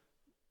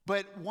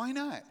 But why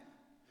not?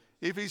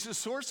 If he's a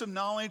source of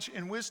knowledge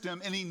and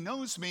wisdom, and he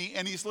knows me,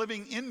 and he's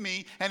living in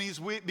me, and he's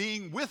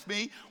being with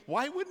me,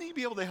 why wouldn't he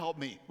be able to help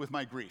me with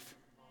my grief?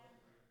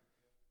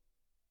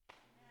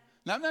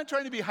 Now, I'm not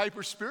trying to be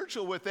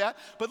hyper-spiritual with that,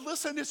 but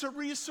listen, it's a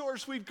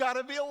resource we've got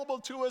available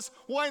to us.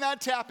 Why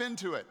not tap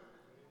into it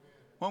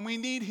when we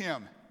need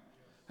him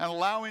and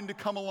allow him to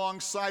come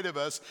alongside of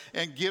us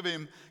and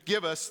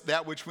give us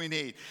that which we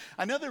need?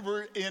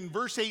 In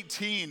verse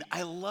 18,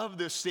 I love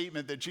this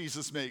statement that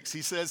Jesus makes.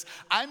 He says,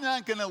 I'm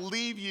not going to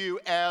leave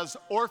you as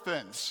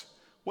orphans.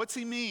 What's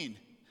he mean?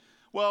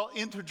 Well,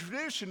 in the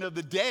tradition of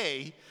the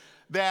day,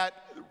 that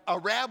a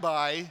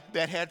rabbi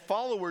that had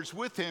followers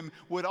with him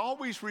would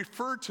always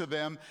refer to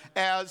them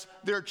as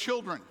their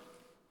children.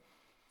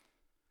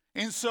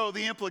 And so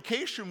the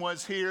implication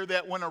was here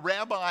that when a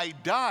rabbi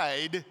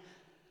died,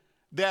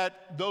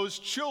 that those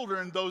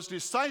children, those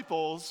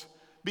disciples,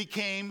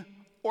 became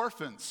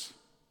orphans.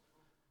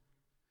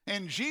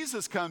 And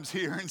Jesus comes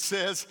here and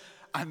says,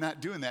 I'm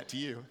not doing that to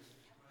you.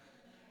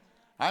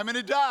 I'm going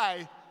to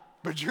die,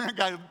 but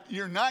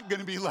you're not going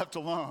to be left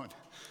alone.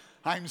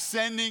 I'm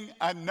sending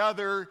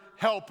another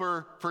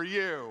helper for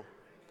you.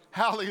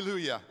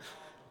 Hallelujah.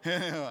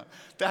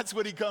 That's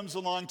what he comes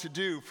along to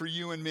do for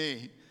you and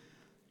me.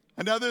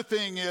 Another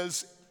thing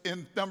is,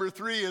 in number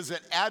 3, is an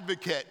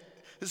advocate.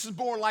 This is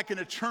more like an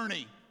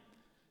attorney.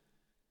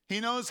 He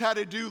knows how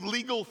to do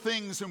legal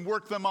things and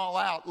work them all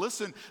out.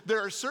 Listen,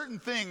 there are certain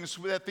things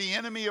that the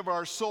enemy of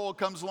our soul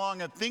comes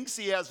along and thinks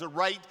he has a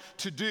right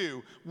to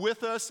do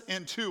with us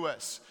and to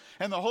us.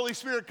 And the Holy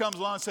Spirit comes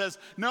along and says,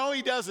 no,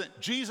 he doesn't.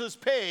 Jesus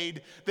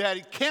paid that.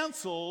 He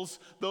cancels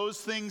those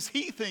things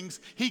he thinks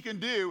he can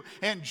do,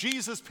 and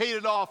Jesus paid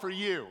it all for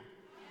you.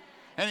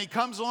 And he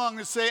comes along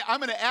and say, I'm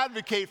going to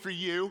advocate for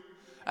you,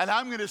 and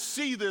I'm going to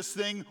see this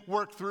thing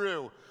work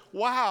through.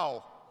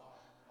 Wow.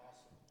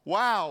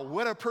 Wow,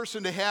 what a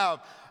person to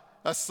have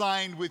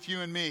assigned with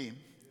you and me.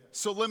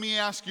 So let me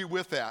ask you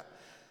with that.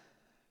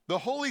 The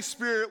Holy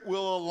Spirit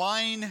will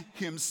align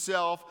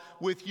himself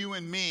with you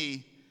and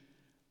me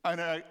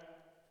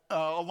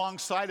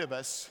alongside of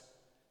us.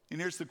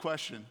 And here's the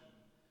question.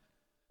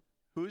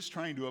 Who is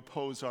trying to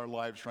oppose our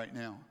lives right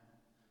now?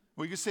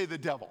 Well, you could say the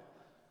devil,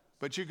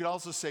 but you could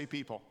also say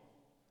people.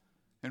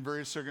 In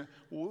various circumstances,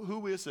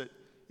 who is it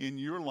in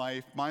your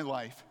life, my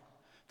life,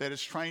 that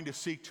is trying to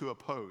seek to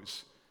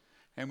oppose?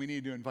 And we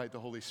need to invite the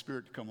Holy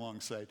Spirit to come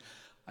alongside.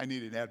 I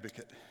need an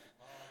advocate.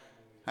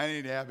 I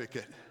need an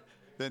advocate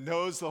that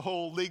knows the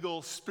whole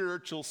legal,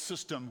 spiritual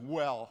system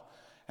well.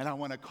 And I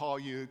want to call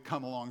you,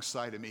 come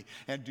alongside of me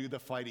and do the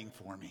fighting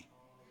for me.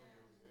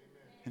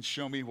 And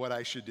show me what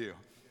I should do.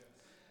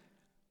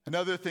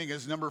 Another thing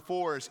is, number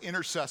 4 is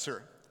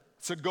intercessor.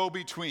 It's a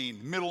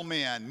go-between,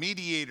 middleman,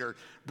 mediator,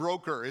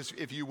 broker,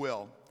 if you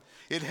will.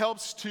 It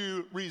helps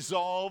to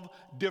resolve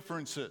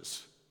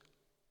differences.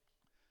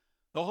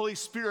 The Holy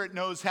Spirit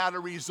knows how to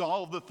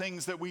resolve the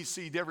things that we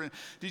see different.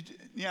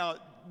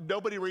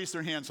 Nobody raise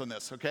their hands on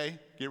this, okay?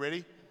 Get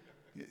ready?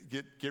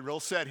 Get real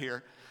set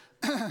here.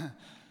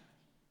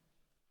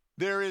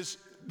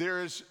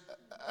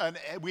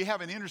 We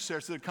have an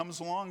intercessor that comes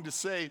along to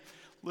say,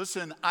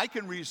 listen, I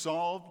can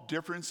resolve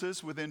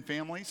differences within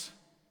families.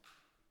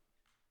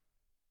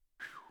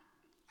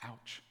 Whew,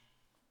 ouch.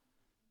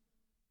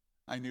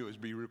 I knew it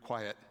would be real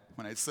quiet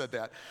when I said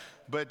that.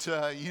 But,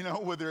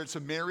 whether it's a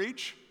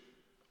marriage,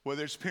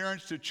 whether it's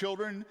parents to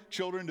children,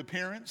 children to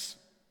parents,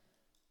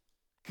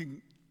 can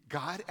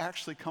God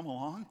actually come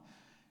along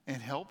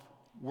and help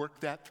work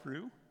that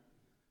through?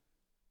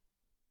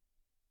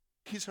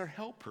 He's our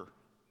helper.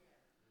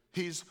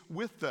 He's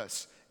with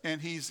us, and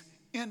he's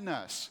in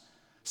us.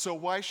 So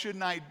why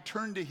shouldn't I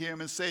turn to him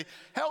and say,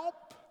 help?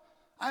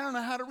 I don't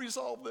know how to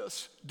resolve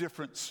this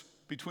difference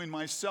between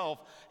myself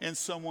and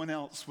someone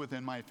else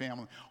within my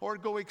family. Or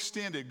go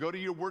extended, go to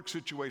your work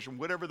situation,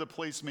 whatever the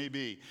place may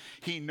be.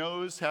 He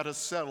knows how to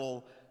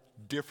settle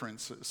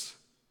differences.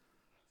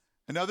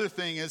 Another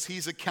thing is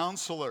he's a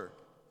counselor.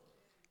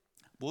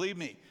 Believe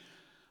me,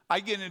 I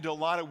get into a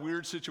lot of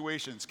weird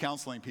situations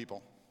counseling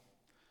people.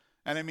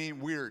 And I mean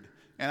weird.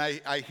 And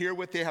I hear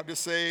what they have to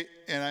say,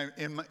 and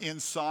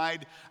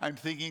inside I'm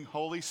thinking,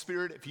 Holy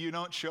Spirit, if you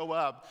don't show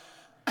up,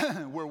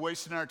 we're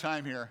wasting our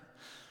time here.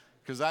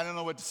 Because I don't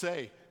know what to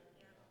say.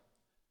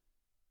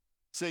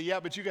 Say,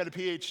 yeah, but you got a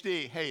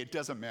PhD. Hey, it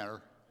doesn't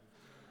matter.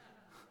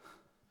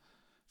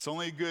 It's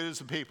only as good as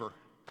the paper.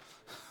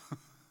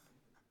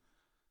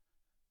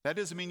 That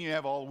doesn't mean you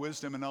have all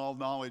wisdom and all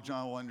knowledge and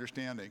all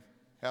understanding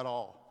at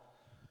all.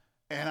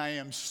 And I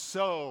am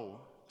so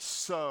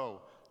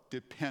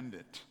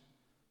dependent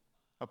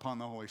upon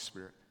the Holy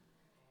Spirit.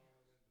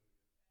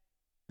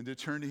 And to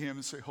turn to him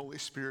and say, Holy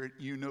Spirit,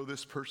 you know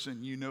this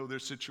person, you know their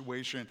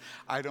situation.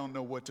 I don't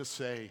know what to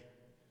say.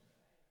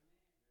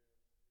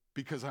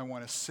 Because I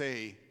want to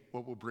say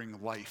what will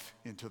bring life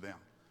into them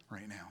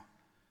right now.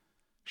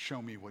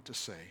 Show me what to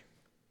say.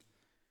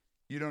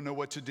 You don't know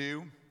what to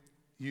do?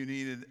 You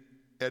need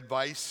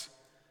advice?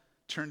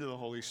 Turn to the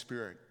Holy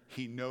Spirit.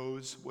 He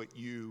knows what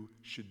you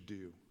should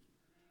do.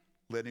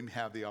 Let him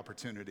have the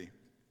opportunity.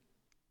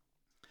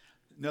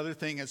 Another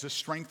thing is a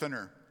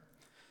strengthener.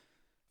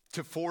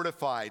 To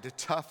fortify, to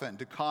toughen,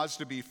 to cause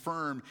to be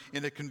firm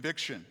in a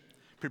conviction.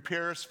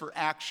 Prepare us for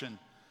action.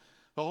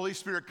 The Holy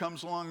Spirit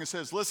comes along and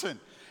says, listen,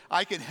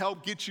 I can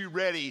help get you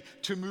ready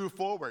to move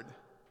forward.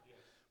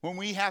 When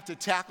we have to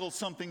tackle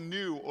something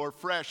new or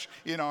fresh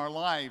in our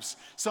lives,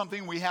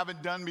 something we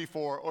haven't done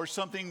before, or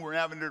something we're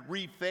having to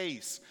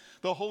reface,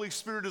 the Holy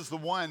Spirit is the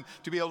one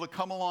to be able to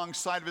come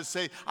alongside of us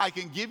and say, I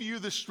can give you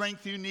the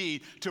strength you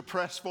need to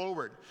press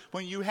forward.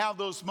 When you have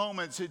those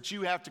moments that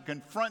you have to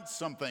confront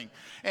something,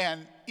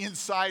 and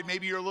inside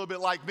maybe you're a little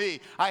bit like me,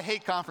 I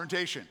hate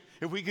confrontation.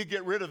 If we could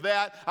get rid of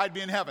that, I'd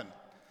be in heaven.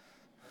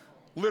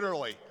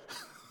 Literally.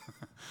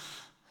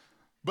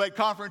 But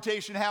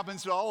confrontation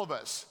happens to all of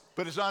us.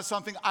 But it's not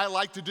something I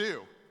like to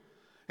do.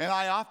 And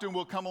I often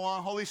will come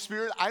along, Holy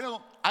Spirit, I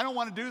don't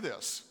want to do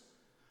this.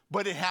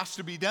 But it has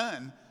to be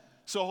done.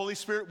 So Holy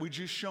Spirit, would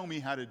you show me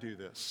how to do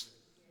this?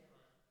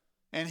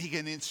 And he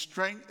can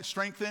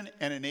strengthen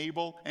and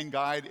enable and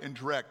guide and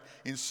direct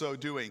in so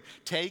doing.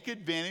 Take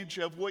advantage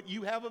of what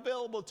you have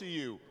available to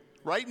you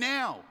right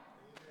now.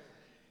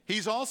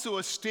 He's also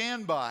a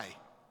standby.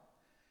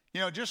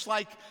 You know, just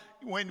like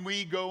when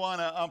we go on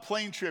a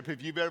plane trip,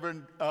 if you've ever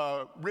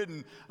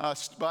ridden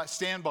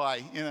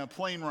standby in a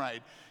plane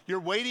ride, you're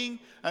waiting,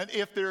 and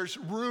if there's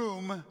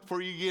room for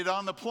you to get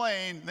on the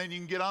plane, then you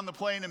can get on the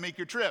plane and make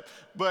your trip.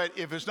 But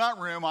if there's not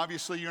room,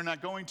 obviously you're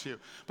not going to.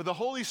 But the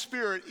Holy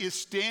Spirit is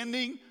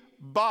standing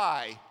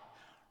by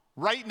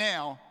right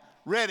now,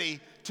 ready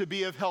to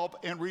be of help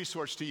and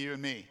resource to you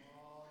and me.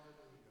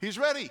 He's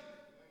ready.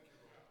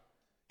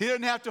 He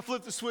doesn't have to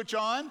flip the switch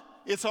on.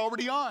 It's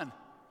already on.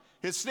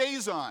 It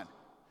stays on.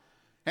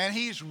 And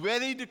he's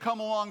ready to come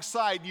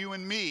alongside you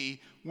and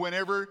me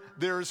whenever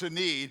there's a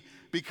need,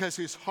 because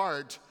his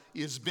heart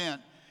is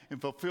bent in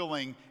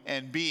fulfilling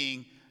and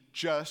being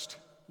just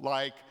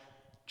like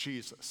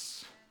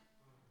Jesus.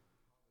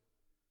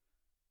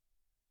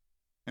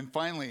 And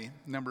finally,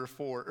 number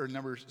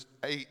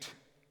 8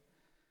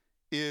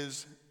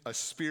 is a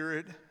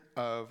spirit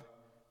of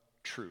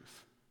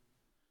truth.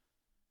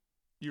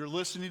 You're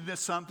listening to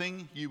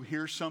something, you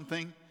hear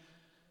something,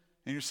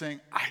 and you're saying,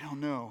 I don't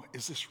know,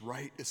 is this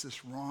right? Is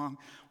this wrong?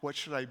 What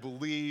should I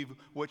believe?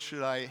 What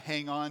should I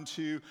hang on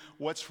to?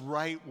 What's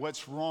right?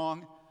 What's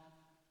wrong?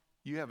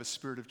 You have a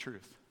spirit of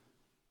truth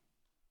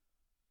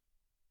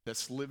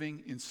that's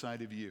living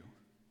inside of you.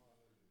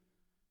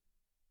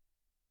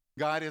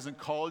 God hasn't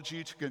called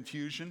you to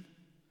confusion.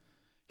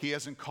 He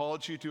hasn't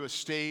called you to a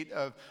state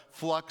of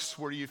flux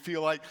where you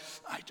feel like,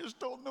 I just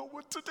don't know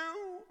what to do.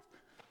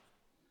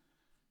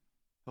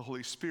 The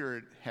Holy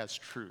Spirit has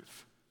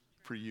truth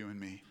for you and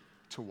me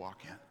to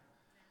walk in.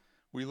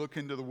 We look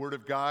into the Word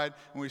of God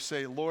and we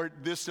say, Lord,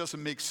 this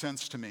doesn't make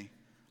sense to me.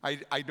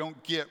 I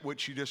don't get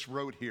what you just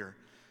wrote here.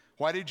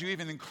 Why did you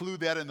even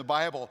include that in the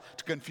Bible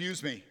to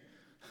confuse me?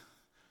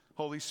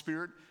 Holy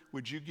Spirit,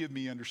 would you give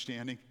me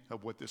understanding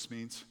of what this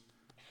means?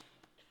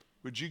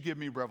 Would you give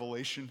me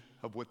revelation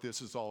of what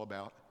this is all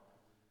about?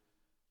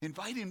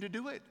 Invite him to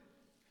do it.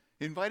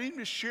 Invite him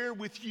to share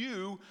with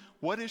you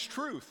what is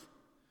truth.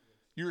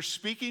 You're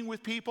speaking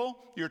with people,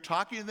 you're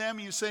talking to them,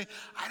 and you say,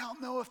 I don't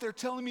know if they're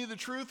telling me the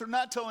truth or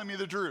not telling me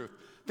the truth.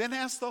 Then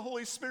ask the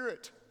Holy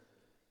Spirit.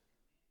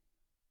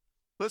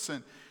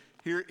 Listen,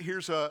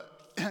 here's a,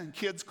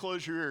 kids,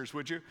 close your ears,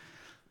 would you?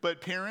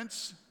 But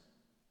parents,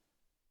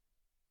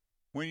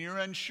 when you're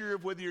unsure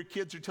of whether your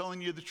kids are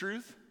telling you the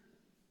truth,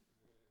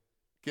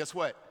 guess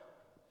what?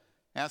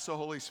 Ask the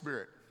Holy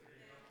Spirit.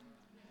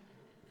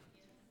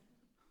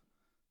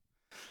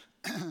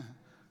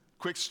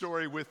 Quick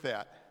story with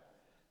that.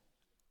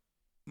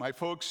 My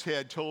folks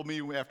had told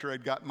me after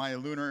I'd got my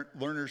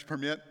learner's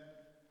permit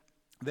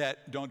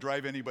that don't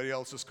drive anybody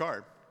else's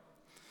car.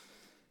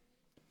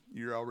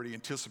 You're already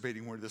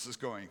anticipating where this is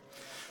going.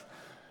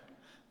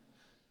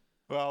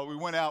 Well, we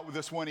went out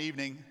this one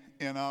evening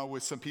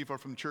with some people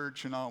from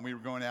church and all, and we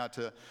were going out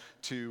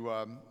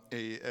to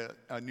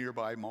a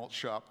nearby malt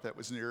shop that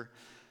was near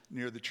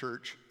the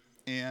church.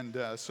 And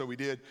so we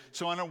did.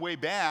 So on our way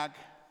back,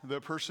 the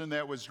person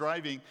that was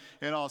driving,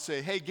 and I'll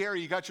say, hey,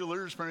 Gary, you got your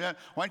learner's permit.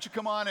 Why don't you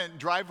come on and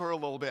drive her a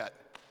little bit?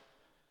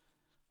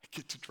 I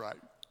get to drive.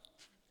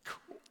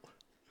 Cool.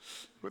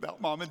 Without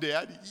mom and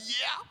dad?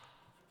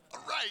 Yeah.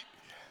 All right.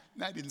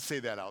 And I didn't say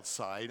that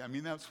outside. I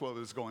mean, that's what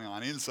was going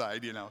on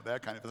inside, you know,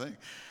 that kind of thing.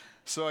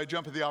 So I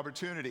jump at the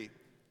opportunity.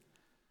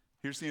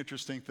 Here's the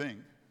interesting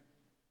thing.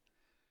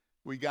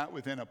 We got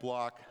within a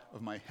block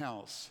of my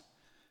house,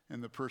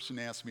 and the person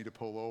asked me to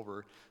pull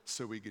over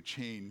so we could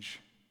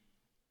change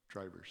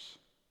drivers.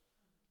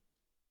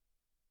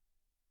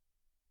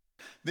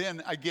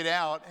 Then I get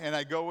out and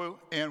I go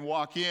and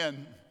walk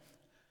in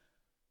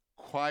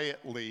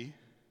quietly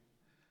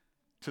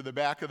to the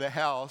back of the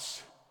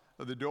house,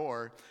 of the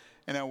door,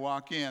 and I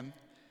walk in,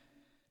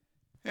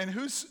 And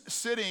who's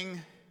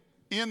sitting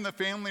in the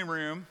family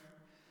room,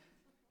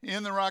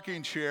 in the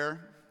rocking chair,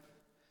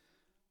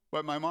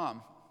 but my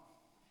mom?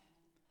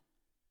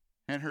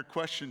 And her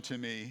question to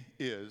me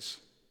is,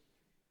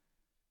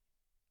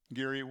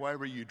 Gary, why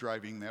were you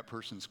driving that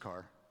person's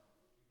car?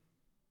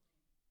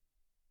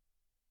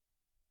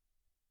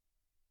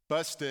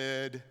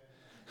 Busted.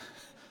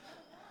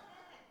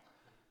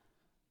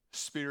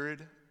 Spirit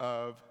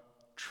of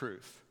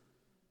truth.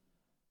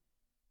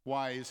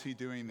 Why is he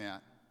doing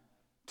that?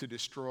 To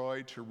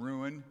destroy, to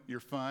ruin your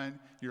fun,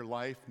 your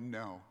life?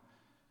 No.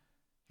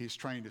 He's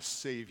trying to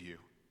save you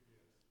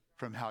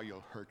from how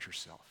you'll hurt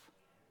yourself.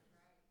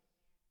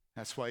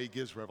 That's why he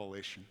gives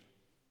revelation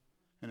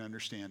and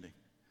understanding.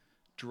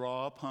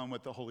 Draw upon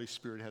what the Holy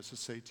Spirit has to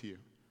say to you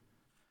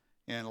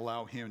and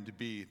allow him to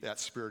be that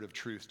spirit of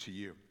truth to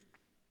you.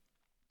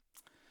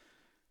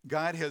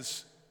 God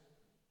has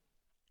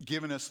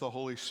given us the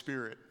Holy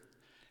Spirit,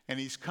 and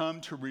he's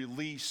come to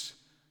release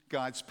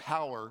God's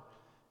power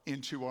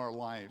into our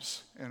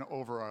lives and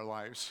over our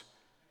lives.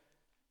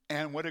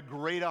 And what a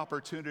great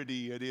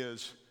opportunity it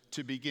is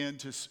to begin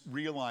to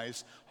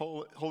realize,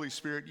 Holy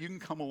Spirit, you can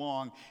come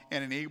along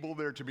and enable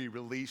there to be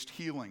released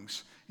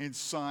healings and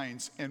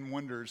signs and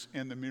wonders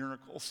and the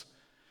miracles.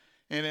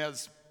 And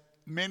as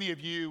many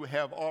of you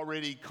have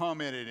already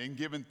commented and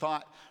given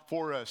thought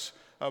for us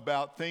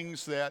about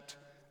things that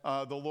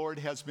the Lord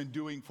has been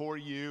doing for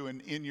you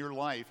and in your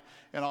life.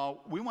 And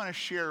we want to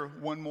share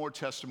one more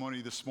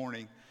testimony this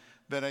morning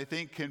that I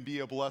think can be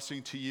a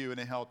blessing to you and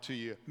a help to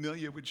you.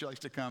 Amelia, would you like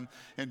to come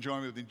and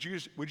join me with me?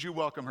 Would you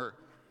welcome her?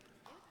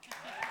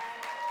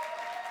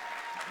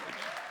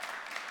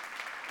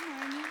 Good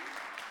morning.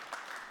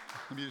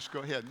 Let me just go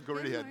ahead. Go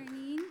right ahead. Good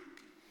morning.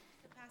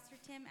 Pastor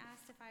Tim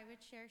asked if I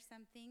would share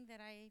something that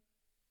I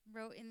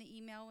wrote in the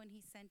email when he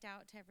sent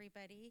out to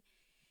everybody.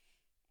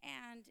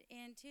 And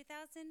in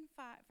 2005,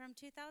 from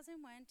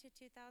 2001 to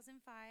 2005,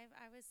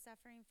 I was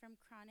suffering from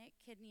chronic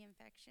kidney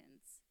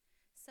infections.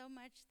 So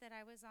much that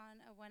I was on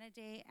a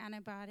one-a-day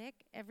antibiotic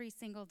every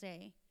single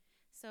day.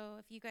 So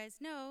if you guys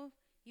know,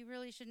 you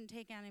really shouldn't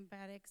take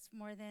antibiotics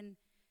more than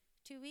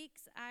 2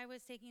 weeks. I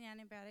was taking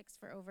antibiotics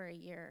for over a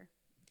year.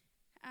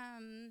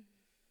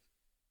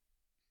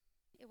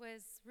 It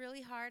was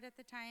really hard at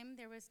the time.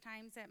 There was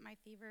times that my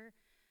fever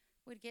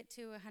would get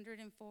to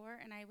 104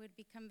 and I would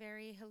become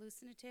very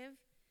hallucinative.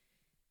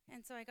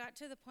 And so I got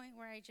to the point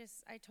where I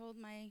told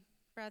my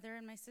brother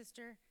and my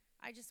sister,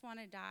 I just want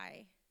to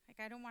die. Like,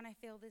 I don't want to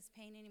feel this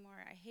pain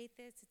anymore. I hate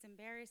this. It's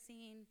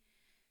embarrassing.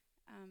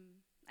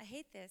 I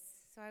hate this.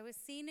 So I was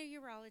seeing a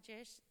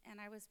urologist,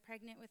 and I was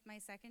pregnant with my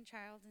second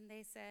child, and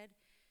they said,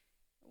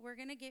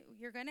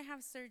 you're going to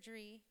have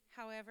surgery.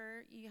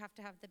 However, you have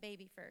to have the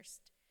baby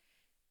first.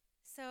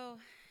 So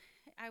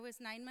I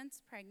was 9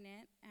 months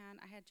pregnant, and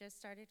I had just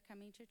started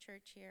coming to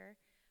church here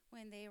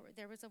when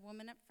there was a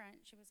woman up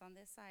front. She was on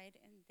this side,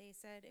 and they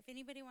said, if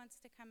anybody wants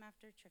to come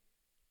after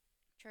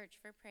church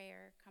for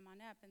prayer, come on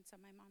up. And so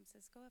my mom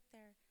says, go up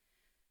there.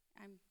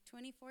 I'm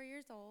 24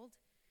 years old,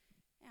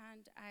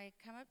 and I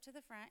come up to the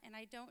front, and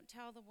I don't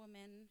tell the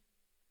woman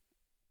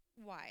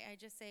why. I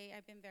just say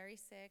I've been very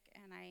sick,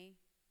 and I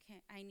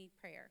need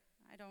prayer.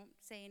 I don't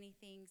say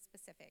anything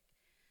specific.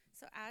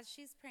 So as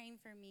she's praying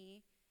for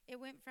me, it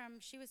went from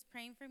she was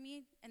praying for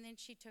me, and then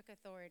she took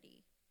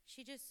authority.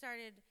 She just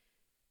started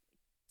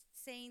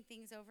saying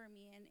things over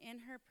me, and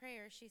in her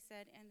prayer, she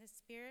said, and the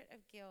spirit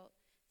of guilt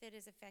that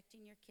is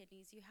affecting your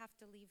kidneys, you have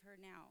to leave her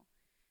now.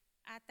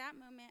 At that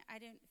moment, I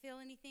didn't feel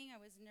anything.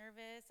 I was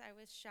nervous. I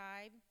was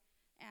shy,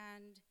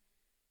 and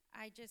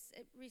I just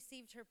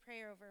received her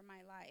prayer over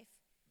my life.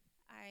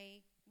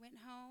 I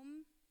went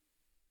home.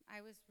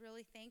 I was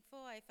really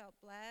thankful. I felt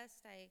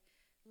blessed. I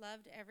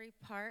loved every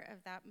part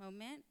of that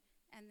moment,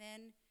 and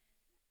then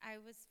I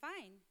was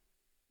fine.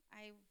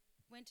 I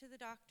went to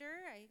the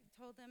doctor. I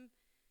told him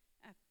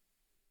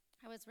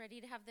I was ready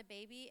to have the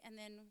baby, and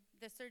then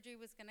the surgery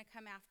was going to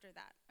come after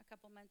that, a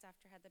couple months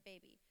after I had the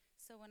baby.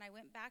 So when I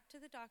went back to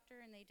the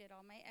doctor and they did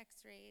all my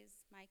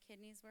x-rays, my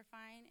kidneys were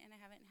fine, and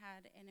I haven't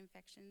had an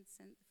infection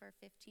for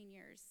 15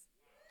 years.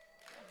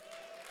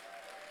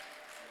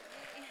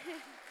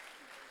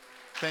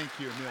 Thank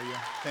you,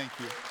 Amelia. Thank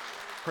you.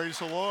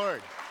 Praise the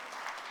Lord.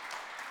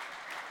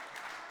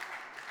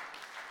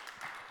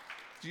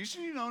 Did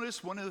you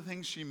notice one of the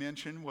things she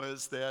mentioned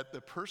was that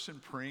the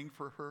person praying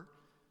for her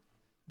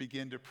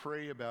began to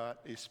pray about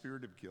a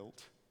spirit of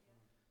guilt?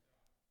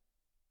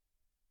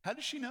 How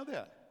does she know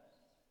that?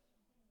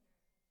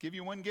 Give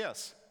you one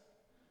guess.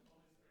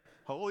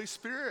 Holy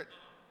Spirit.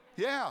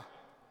 Yeah.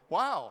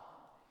 Wow.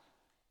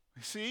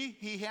 See,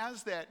 he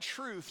has that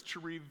truth to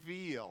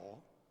reveal.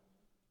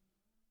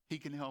 He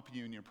can help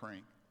you in your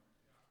praying.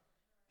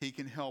 He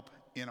can help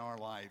in our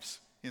lives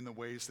in the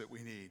ways that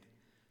we need.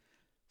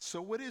 So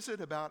what is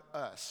it about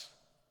us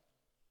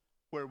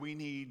where we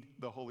need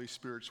the Holy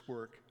Spirit's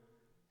work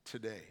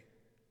today?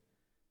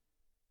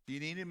 Do you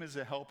need him as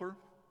a helper,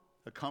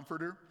 a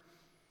comforter,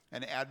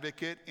 an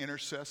advocate,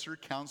 intercessor,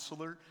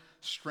 counselor,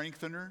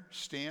 strengthener,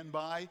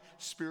 standby,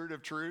 spirit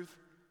of truth,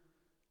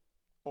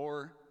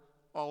 or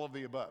all of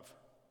the above?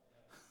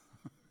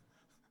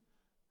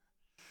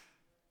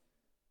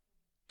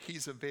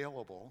 He's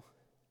available,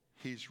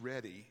 he's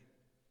ready,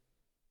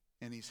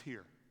 and he's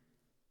here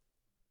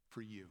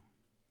for you.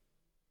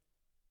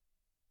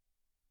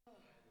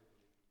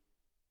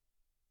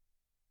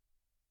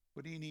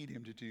 What do you need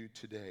him to do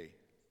today,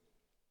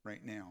 right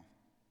now?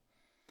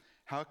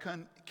 How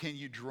can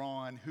you draw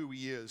on who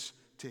he is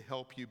to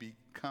help you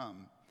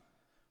become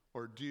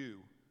or do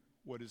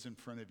what is in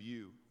front of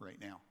you right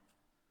now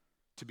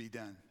to be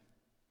done?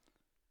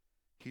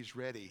 He's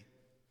ready,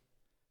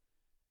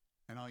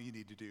 and all you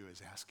need to do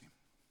is ask him.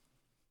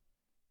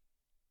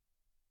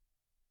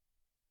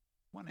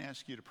 I want to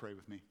ask you to pray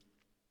with me.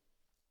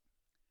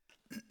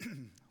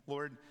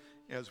 Lord,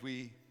 as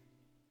we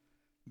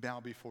bow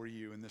before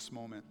you in this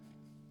moment,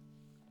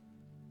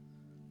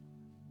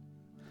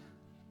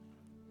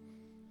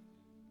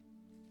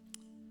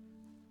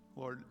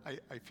 Lord,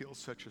 I feel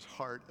such a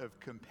heart of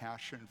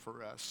compassion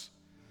for us.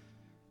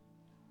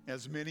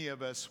 As many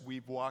of us,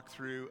 we've walked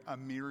through a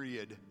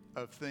myriad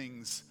of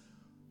things,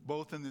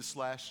 both in this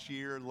last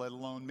year, let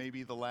alone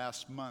maybe the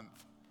last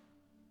month.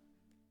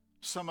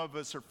 Some of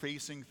us are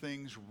facing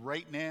things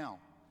right now.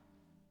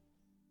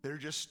 They're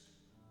just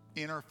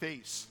in our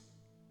face,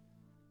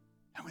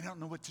 and we don't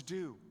know what to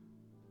do.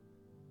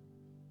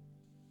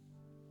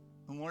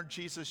 And Lord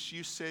Jesus,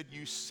 you said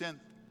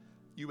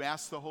you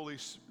asked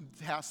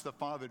the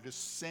Father to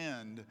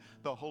send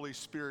the Holy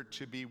Spirit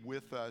to be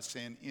with us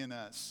and in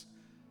us.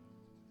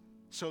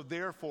 So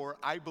therefore,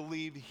 I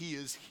believe he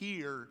is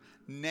here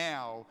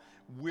now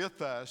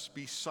with us,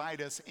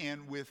 beside us,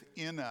 and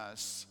within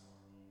us,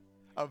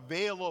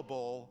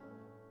 available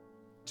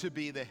to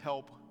be the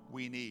help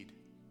we need.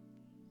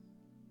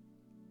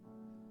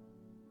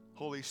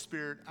 Holy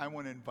Spirit, I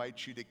want to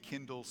invite you to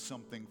kindle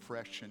something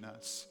fresh in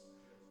us.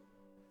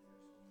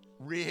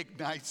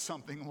 Reignite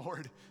something,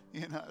 Lord,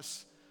 in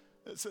us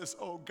that says,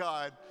 oh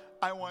God,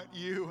 I want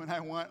you and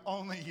I want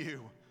only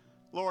you.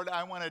 Lord,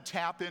 I want to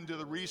tap into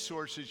the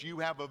resources you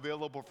have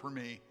available for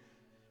me.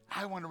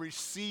 I want to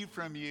receive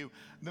from you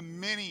the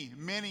many,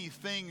 many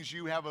things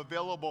you have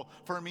available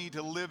for me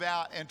to live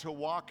out and to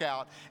walk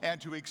out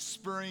and to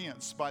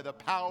experience by the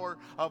power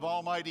of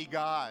Almighty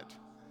God.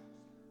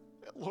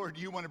 Lord,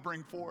 you want to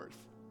bring forth.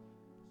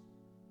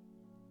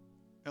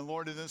 And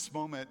Lord, in this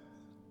moment,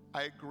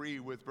 I agree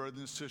with brothers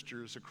and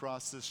sisters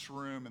across this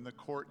room, in the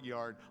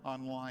courtyard,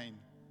 online,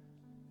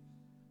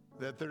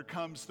 that there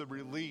comes the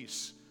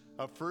release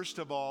of, first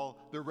of all,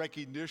 the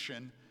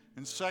recognition,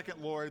 and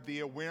second, Lord,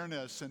 the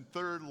awareness, and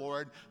third,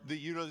 Lord, the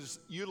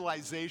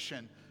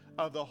utilization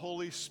of the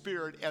Holy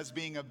Spirit as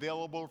being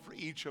available for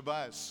each of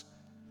us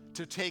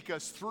to take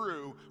us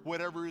through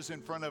whatever is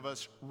in front of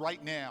us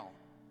right now.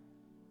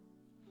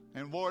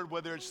 And Lord,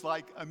 whether it's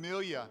like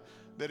Amelia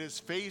that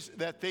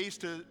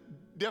faced a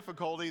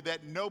difficulty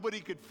that nobody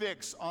could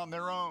fix on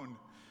their own,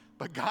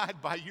 but God,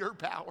 by your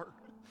power,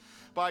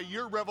 by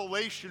your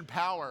revelation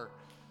power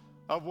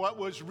of what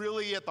was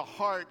really at the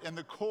heart and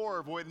the core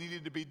of what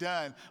needed to be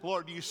done,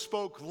 Lord, you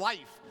spoke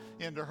life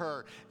into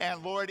her.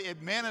 And Lord,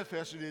 it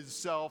manifested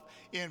itself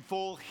in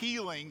full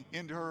healing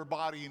into her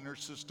body and her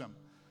system.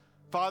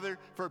 Father,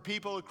 for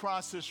people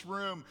across this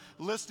room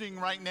listening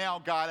right now,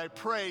 God, I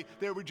pray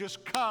there would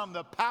just come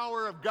the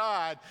power of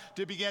God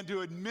to begin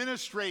to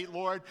administrate,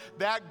 Lord,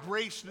 that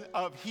grace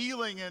of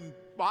healing in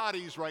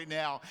bodies right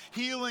now,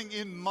 healing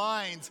in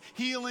minds,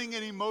 healing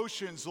in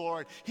emotions,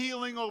 Lord,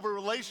 healing over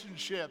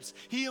relationships,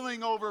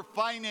 healing over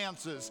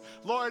finances.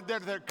 Lord,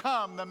 that there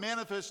come the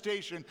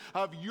manifestation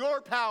of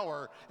your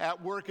power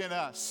at work in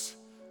us.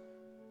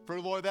 For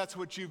Lord, that's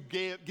what you've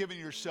given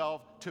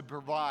yourself to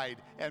provide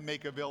and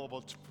make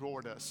available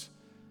toward us.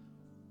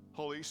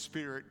 Holy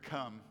Spirit,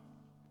 come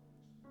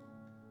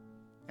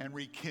and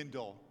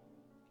rekindle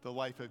the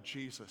life of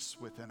Jesus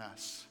within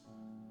us.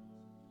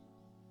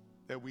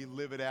 That we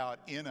live it out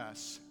in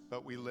us,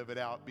 but we live it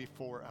out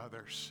before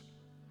others.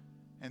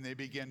 And they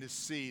begin to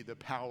see the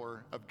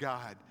power of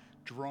God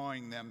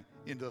drawing them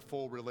into the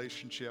full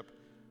relationship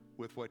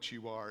with what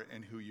you are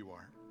and who you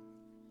are.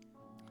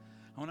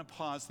 I want to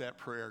pause that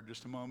prayer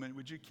just a moment.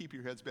 Would you keep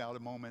your heads bowed a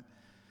moment?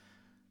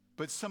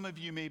 But some of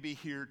you may be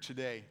here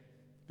today.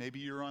 Maybe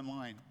you're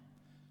online.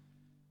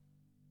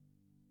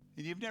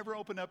 And you've never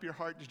opened up your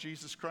heart to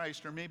Jesus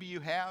Christ. Or maybe you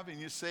have and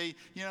you say,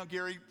 you know,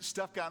 Gary,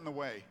 stuff got in the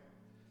way.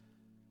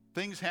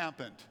 Things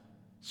happened.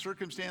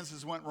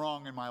 Circumstances went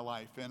wrong in my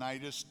life. And I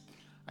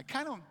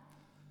kind of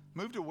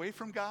moved away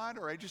from God,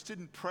 or I just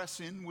didn't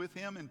press in with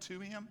him and to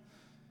him.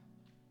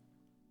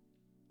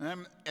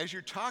 And as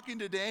you're talking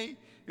today,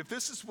 if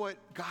this is what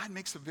God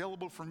makes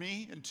available for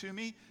me and to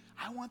me,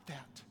 I want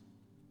that.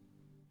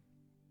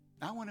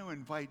 I want to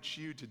invite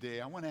you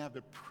today. I want to have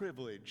the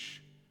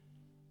privilege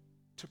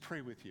to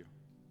pray with you.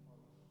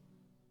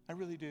 I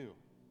really do.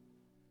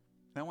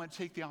 And I want to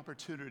take the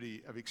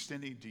opportunity of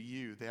extending to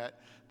you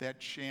that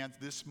chance,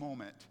 this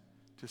moment,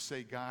 to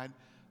say, God,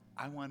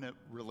 I want a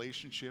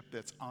relationship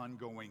that's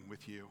ongoing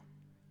with you.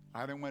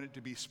 I don't want it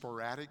to be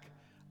sporadic.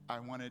 I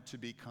want it to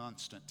be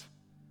constant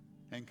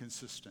and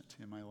consistent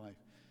in my life.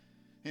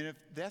 And if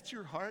that's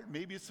your heart,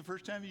 maybe it's the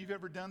first time you've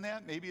ever done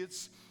that. Maybe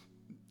it's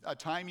a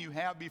time you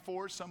have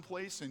before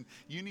someplace and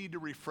you need to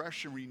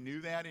refresh and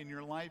renew that in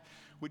your life,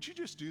 would you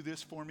just do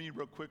this for me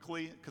real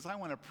quickly? Because I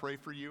want to pray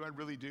for you. I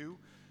really do.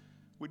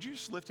 Would you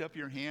just lift up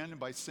your hand, and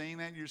by saying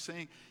that, you're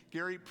saying,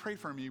 Gary, pray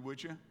for me,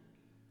 would you?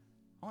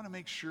 I want to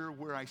make sure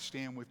where I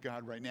stand with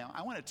God right now.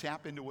 I want to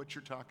tap into what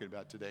you're talking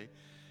about today.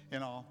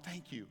 And I'll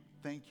thank you,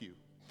 thank you,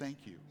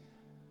 thank you.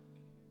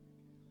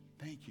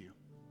 Thank you.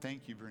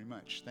 Thank you very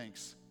much.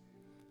 Thanks.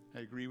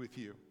 I agree with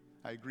you.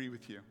 I agree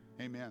with you.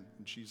 Amen.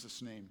 In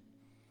Jesus' name.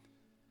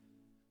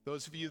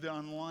 Those of you that are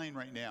online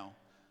right now,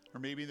 or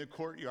maybe in the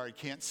courtyard,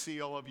 can't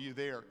see all of you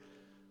there,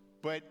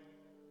 but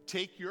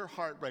take your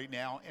heart right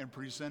now and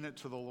present it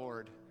to the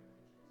Lord.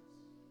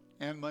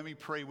 And let me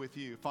pray with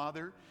you.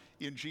 Father,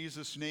 in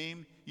Jesus'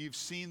 name, you've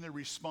seen the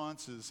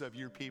responses of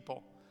your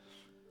people.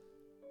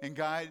 And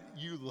God,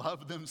 you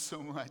love them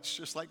so much.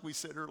 Just like we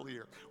said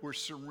earlier, we're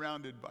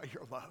surrounded by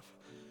your love.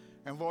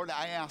 And Lord,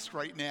 I ask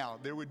right now,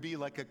 there would be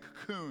like a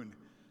cocoon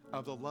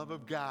of the love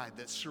of God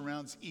that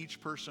surrounds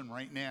each person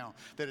right now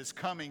that is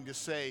coming to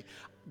say,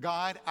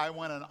 God, I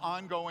want an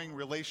ongoing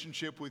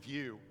relationship with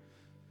you.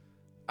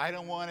 I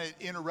don't want it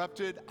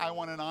interrupted. I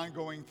want an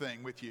ongoing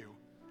thing with you,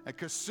 a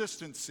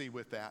consistency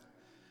with that.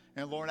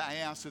 And Lord, I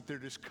ask that there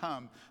just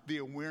come the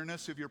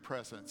awareness of your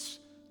presence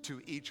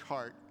to each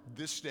heart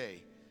this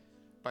day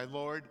by,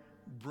 Lord,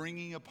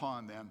 bringing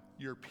upon them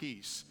your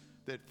peace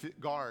that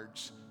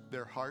guards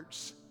their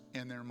hearts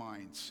and their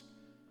minds.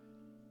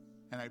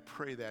 And I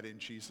pray that in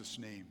Jesus'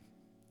 name.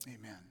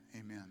 Amen.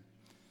 Amen.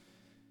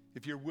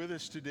 If you're with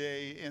us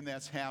today and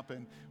that's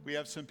happened, we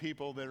have some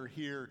people that are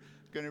here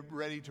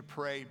ready to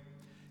pray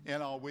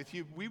and all with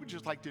you. We would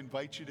just like to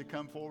invite you to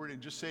come forward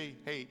and just say,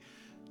 hey,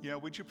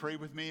 would you pray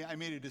with me? I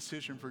made a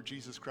decision for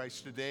Jesus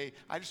Christ today.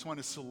 I just want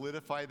to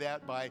solidify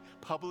that by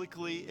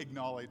publicly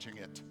acknowledging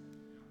it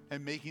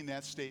and making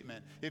that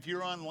statement. If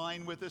you're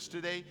online with us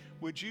today,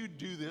 would you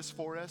do this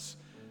for us?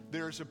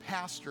 There's a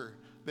pastor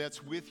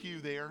that's with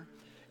you there.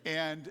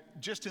 And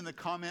just in the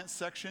comments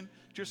section,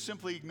 just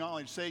simply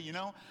acknowledge, say,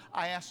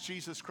 I asked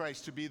Jesus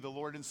Christ to be the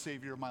Lord and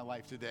Savior of my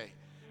life today.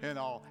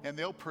 And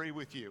they'll pray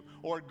with you.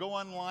 Or go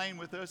online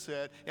with us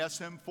at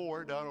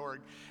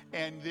sm4.org,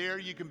 and there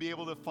you can be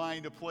able to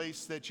find a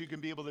place that you can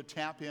be able to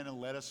tap in and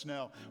let us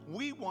know.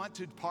 We want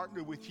to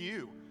partner with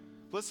you.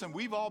 Listen,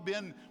 we've all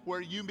been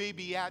where you may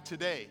be at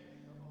today,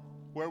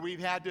 where we've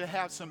had to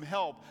have some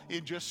help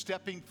in just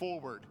stepping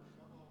forward.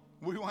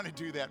 We want to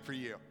do that for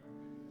you.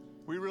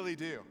 We really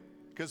do,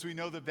 because we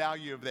know the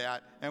value of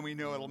that, and we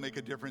know it'll make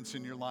a difference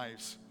in your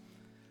lives.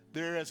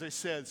 There, as I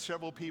said,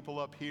 several people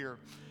up here.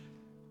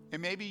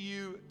 And maybe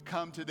you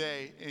come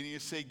today and you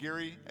say,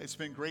 Gary, it's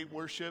been great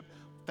worship.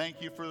 Thank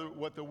you for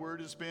what the word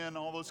has been,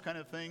 all those kind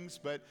of things.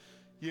 But,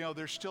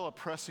 there's still a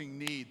pressing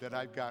need that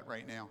I've got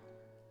right now.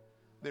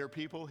 There are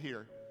people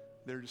here.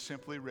 They're just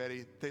simply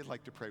ready. They'd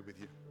like to pray with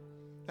you.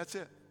 That's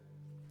it.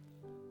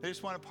 They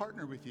just want to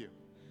partner with you.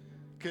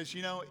 Because,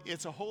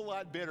 it's a whole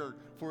lot better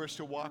for us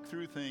to walk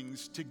through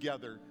things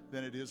together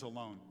than it is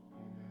alone.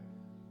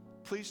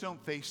 Please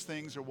don't face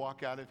things or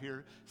walk out of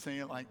here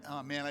saying like,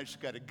 oh man, I just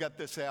got to gut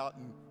this out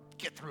and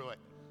get through it.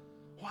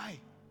 Why?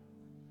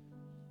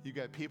 You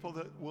got people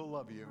that will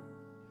love you.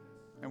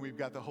 And we've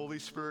got the Holy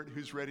Spirit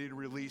who's ready to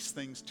release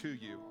things to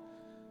you.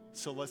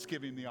 So let's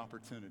give him the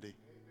opportunity.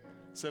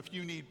 So if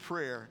you need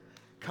prayer,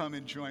 come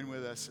and join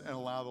with us and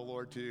allow the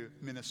Lord to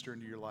minister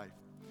into your life.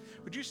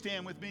 Would you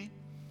stand with me?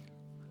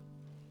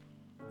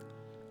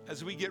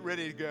 As we get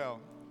ready to go,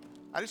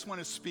 I just want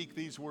to speak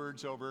these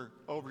words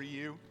over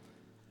you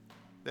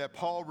that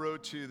Paul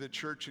wrote to the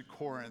church at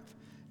Corinth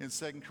in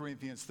 2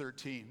 Corinthians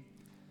 13.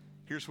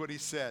 Here's what he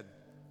said.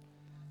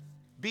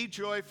 Be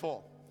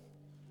joyful,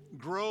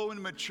 grow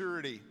in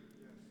maturity,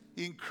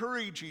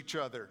 encourage each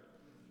other,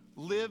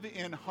 live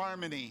in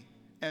harmony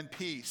and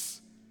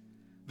peace.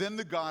 Then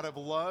the God of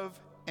love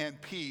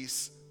and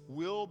peace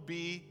will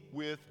be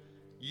with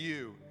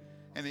you.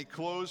 And he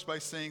closed by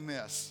saying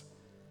this.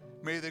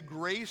 May the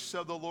grace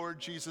of the Lord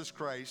Jesus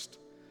Christ,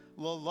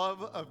 the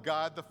love of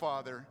God the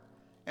Father,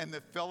 and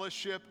the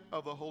fellowship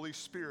of the Holy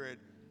Spirit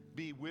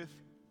be with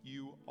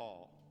you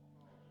all.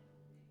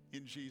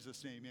 In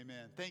Jesus' name,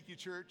 amen. Thank you,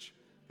 church.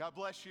 God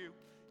bless you.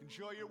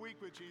 Enjoy your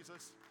week with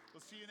Jesus.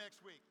 We'll see you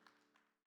next week.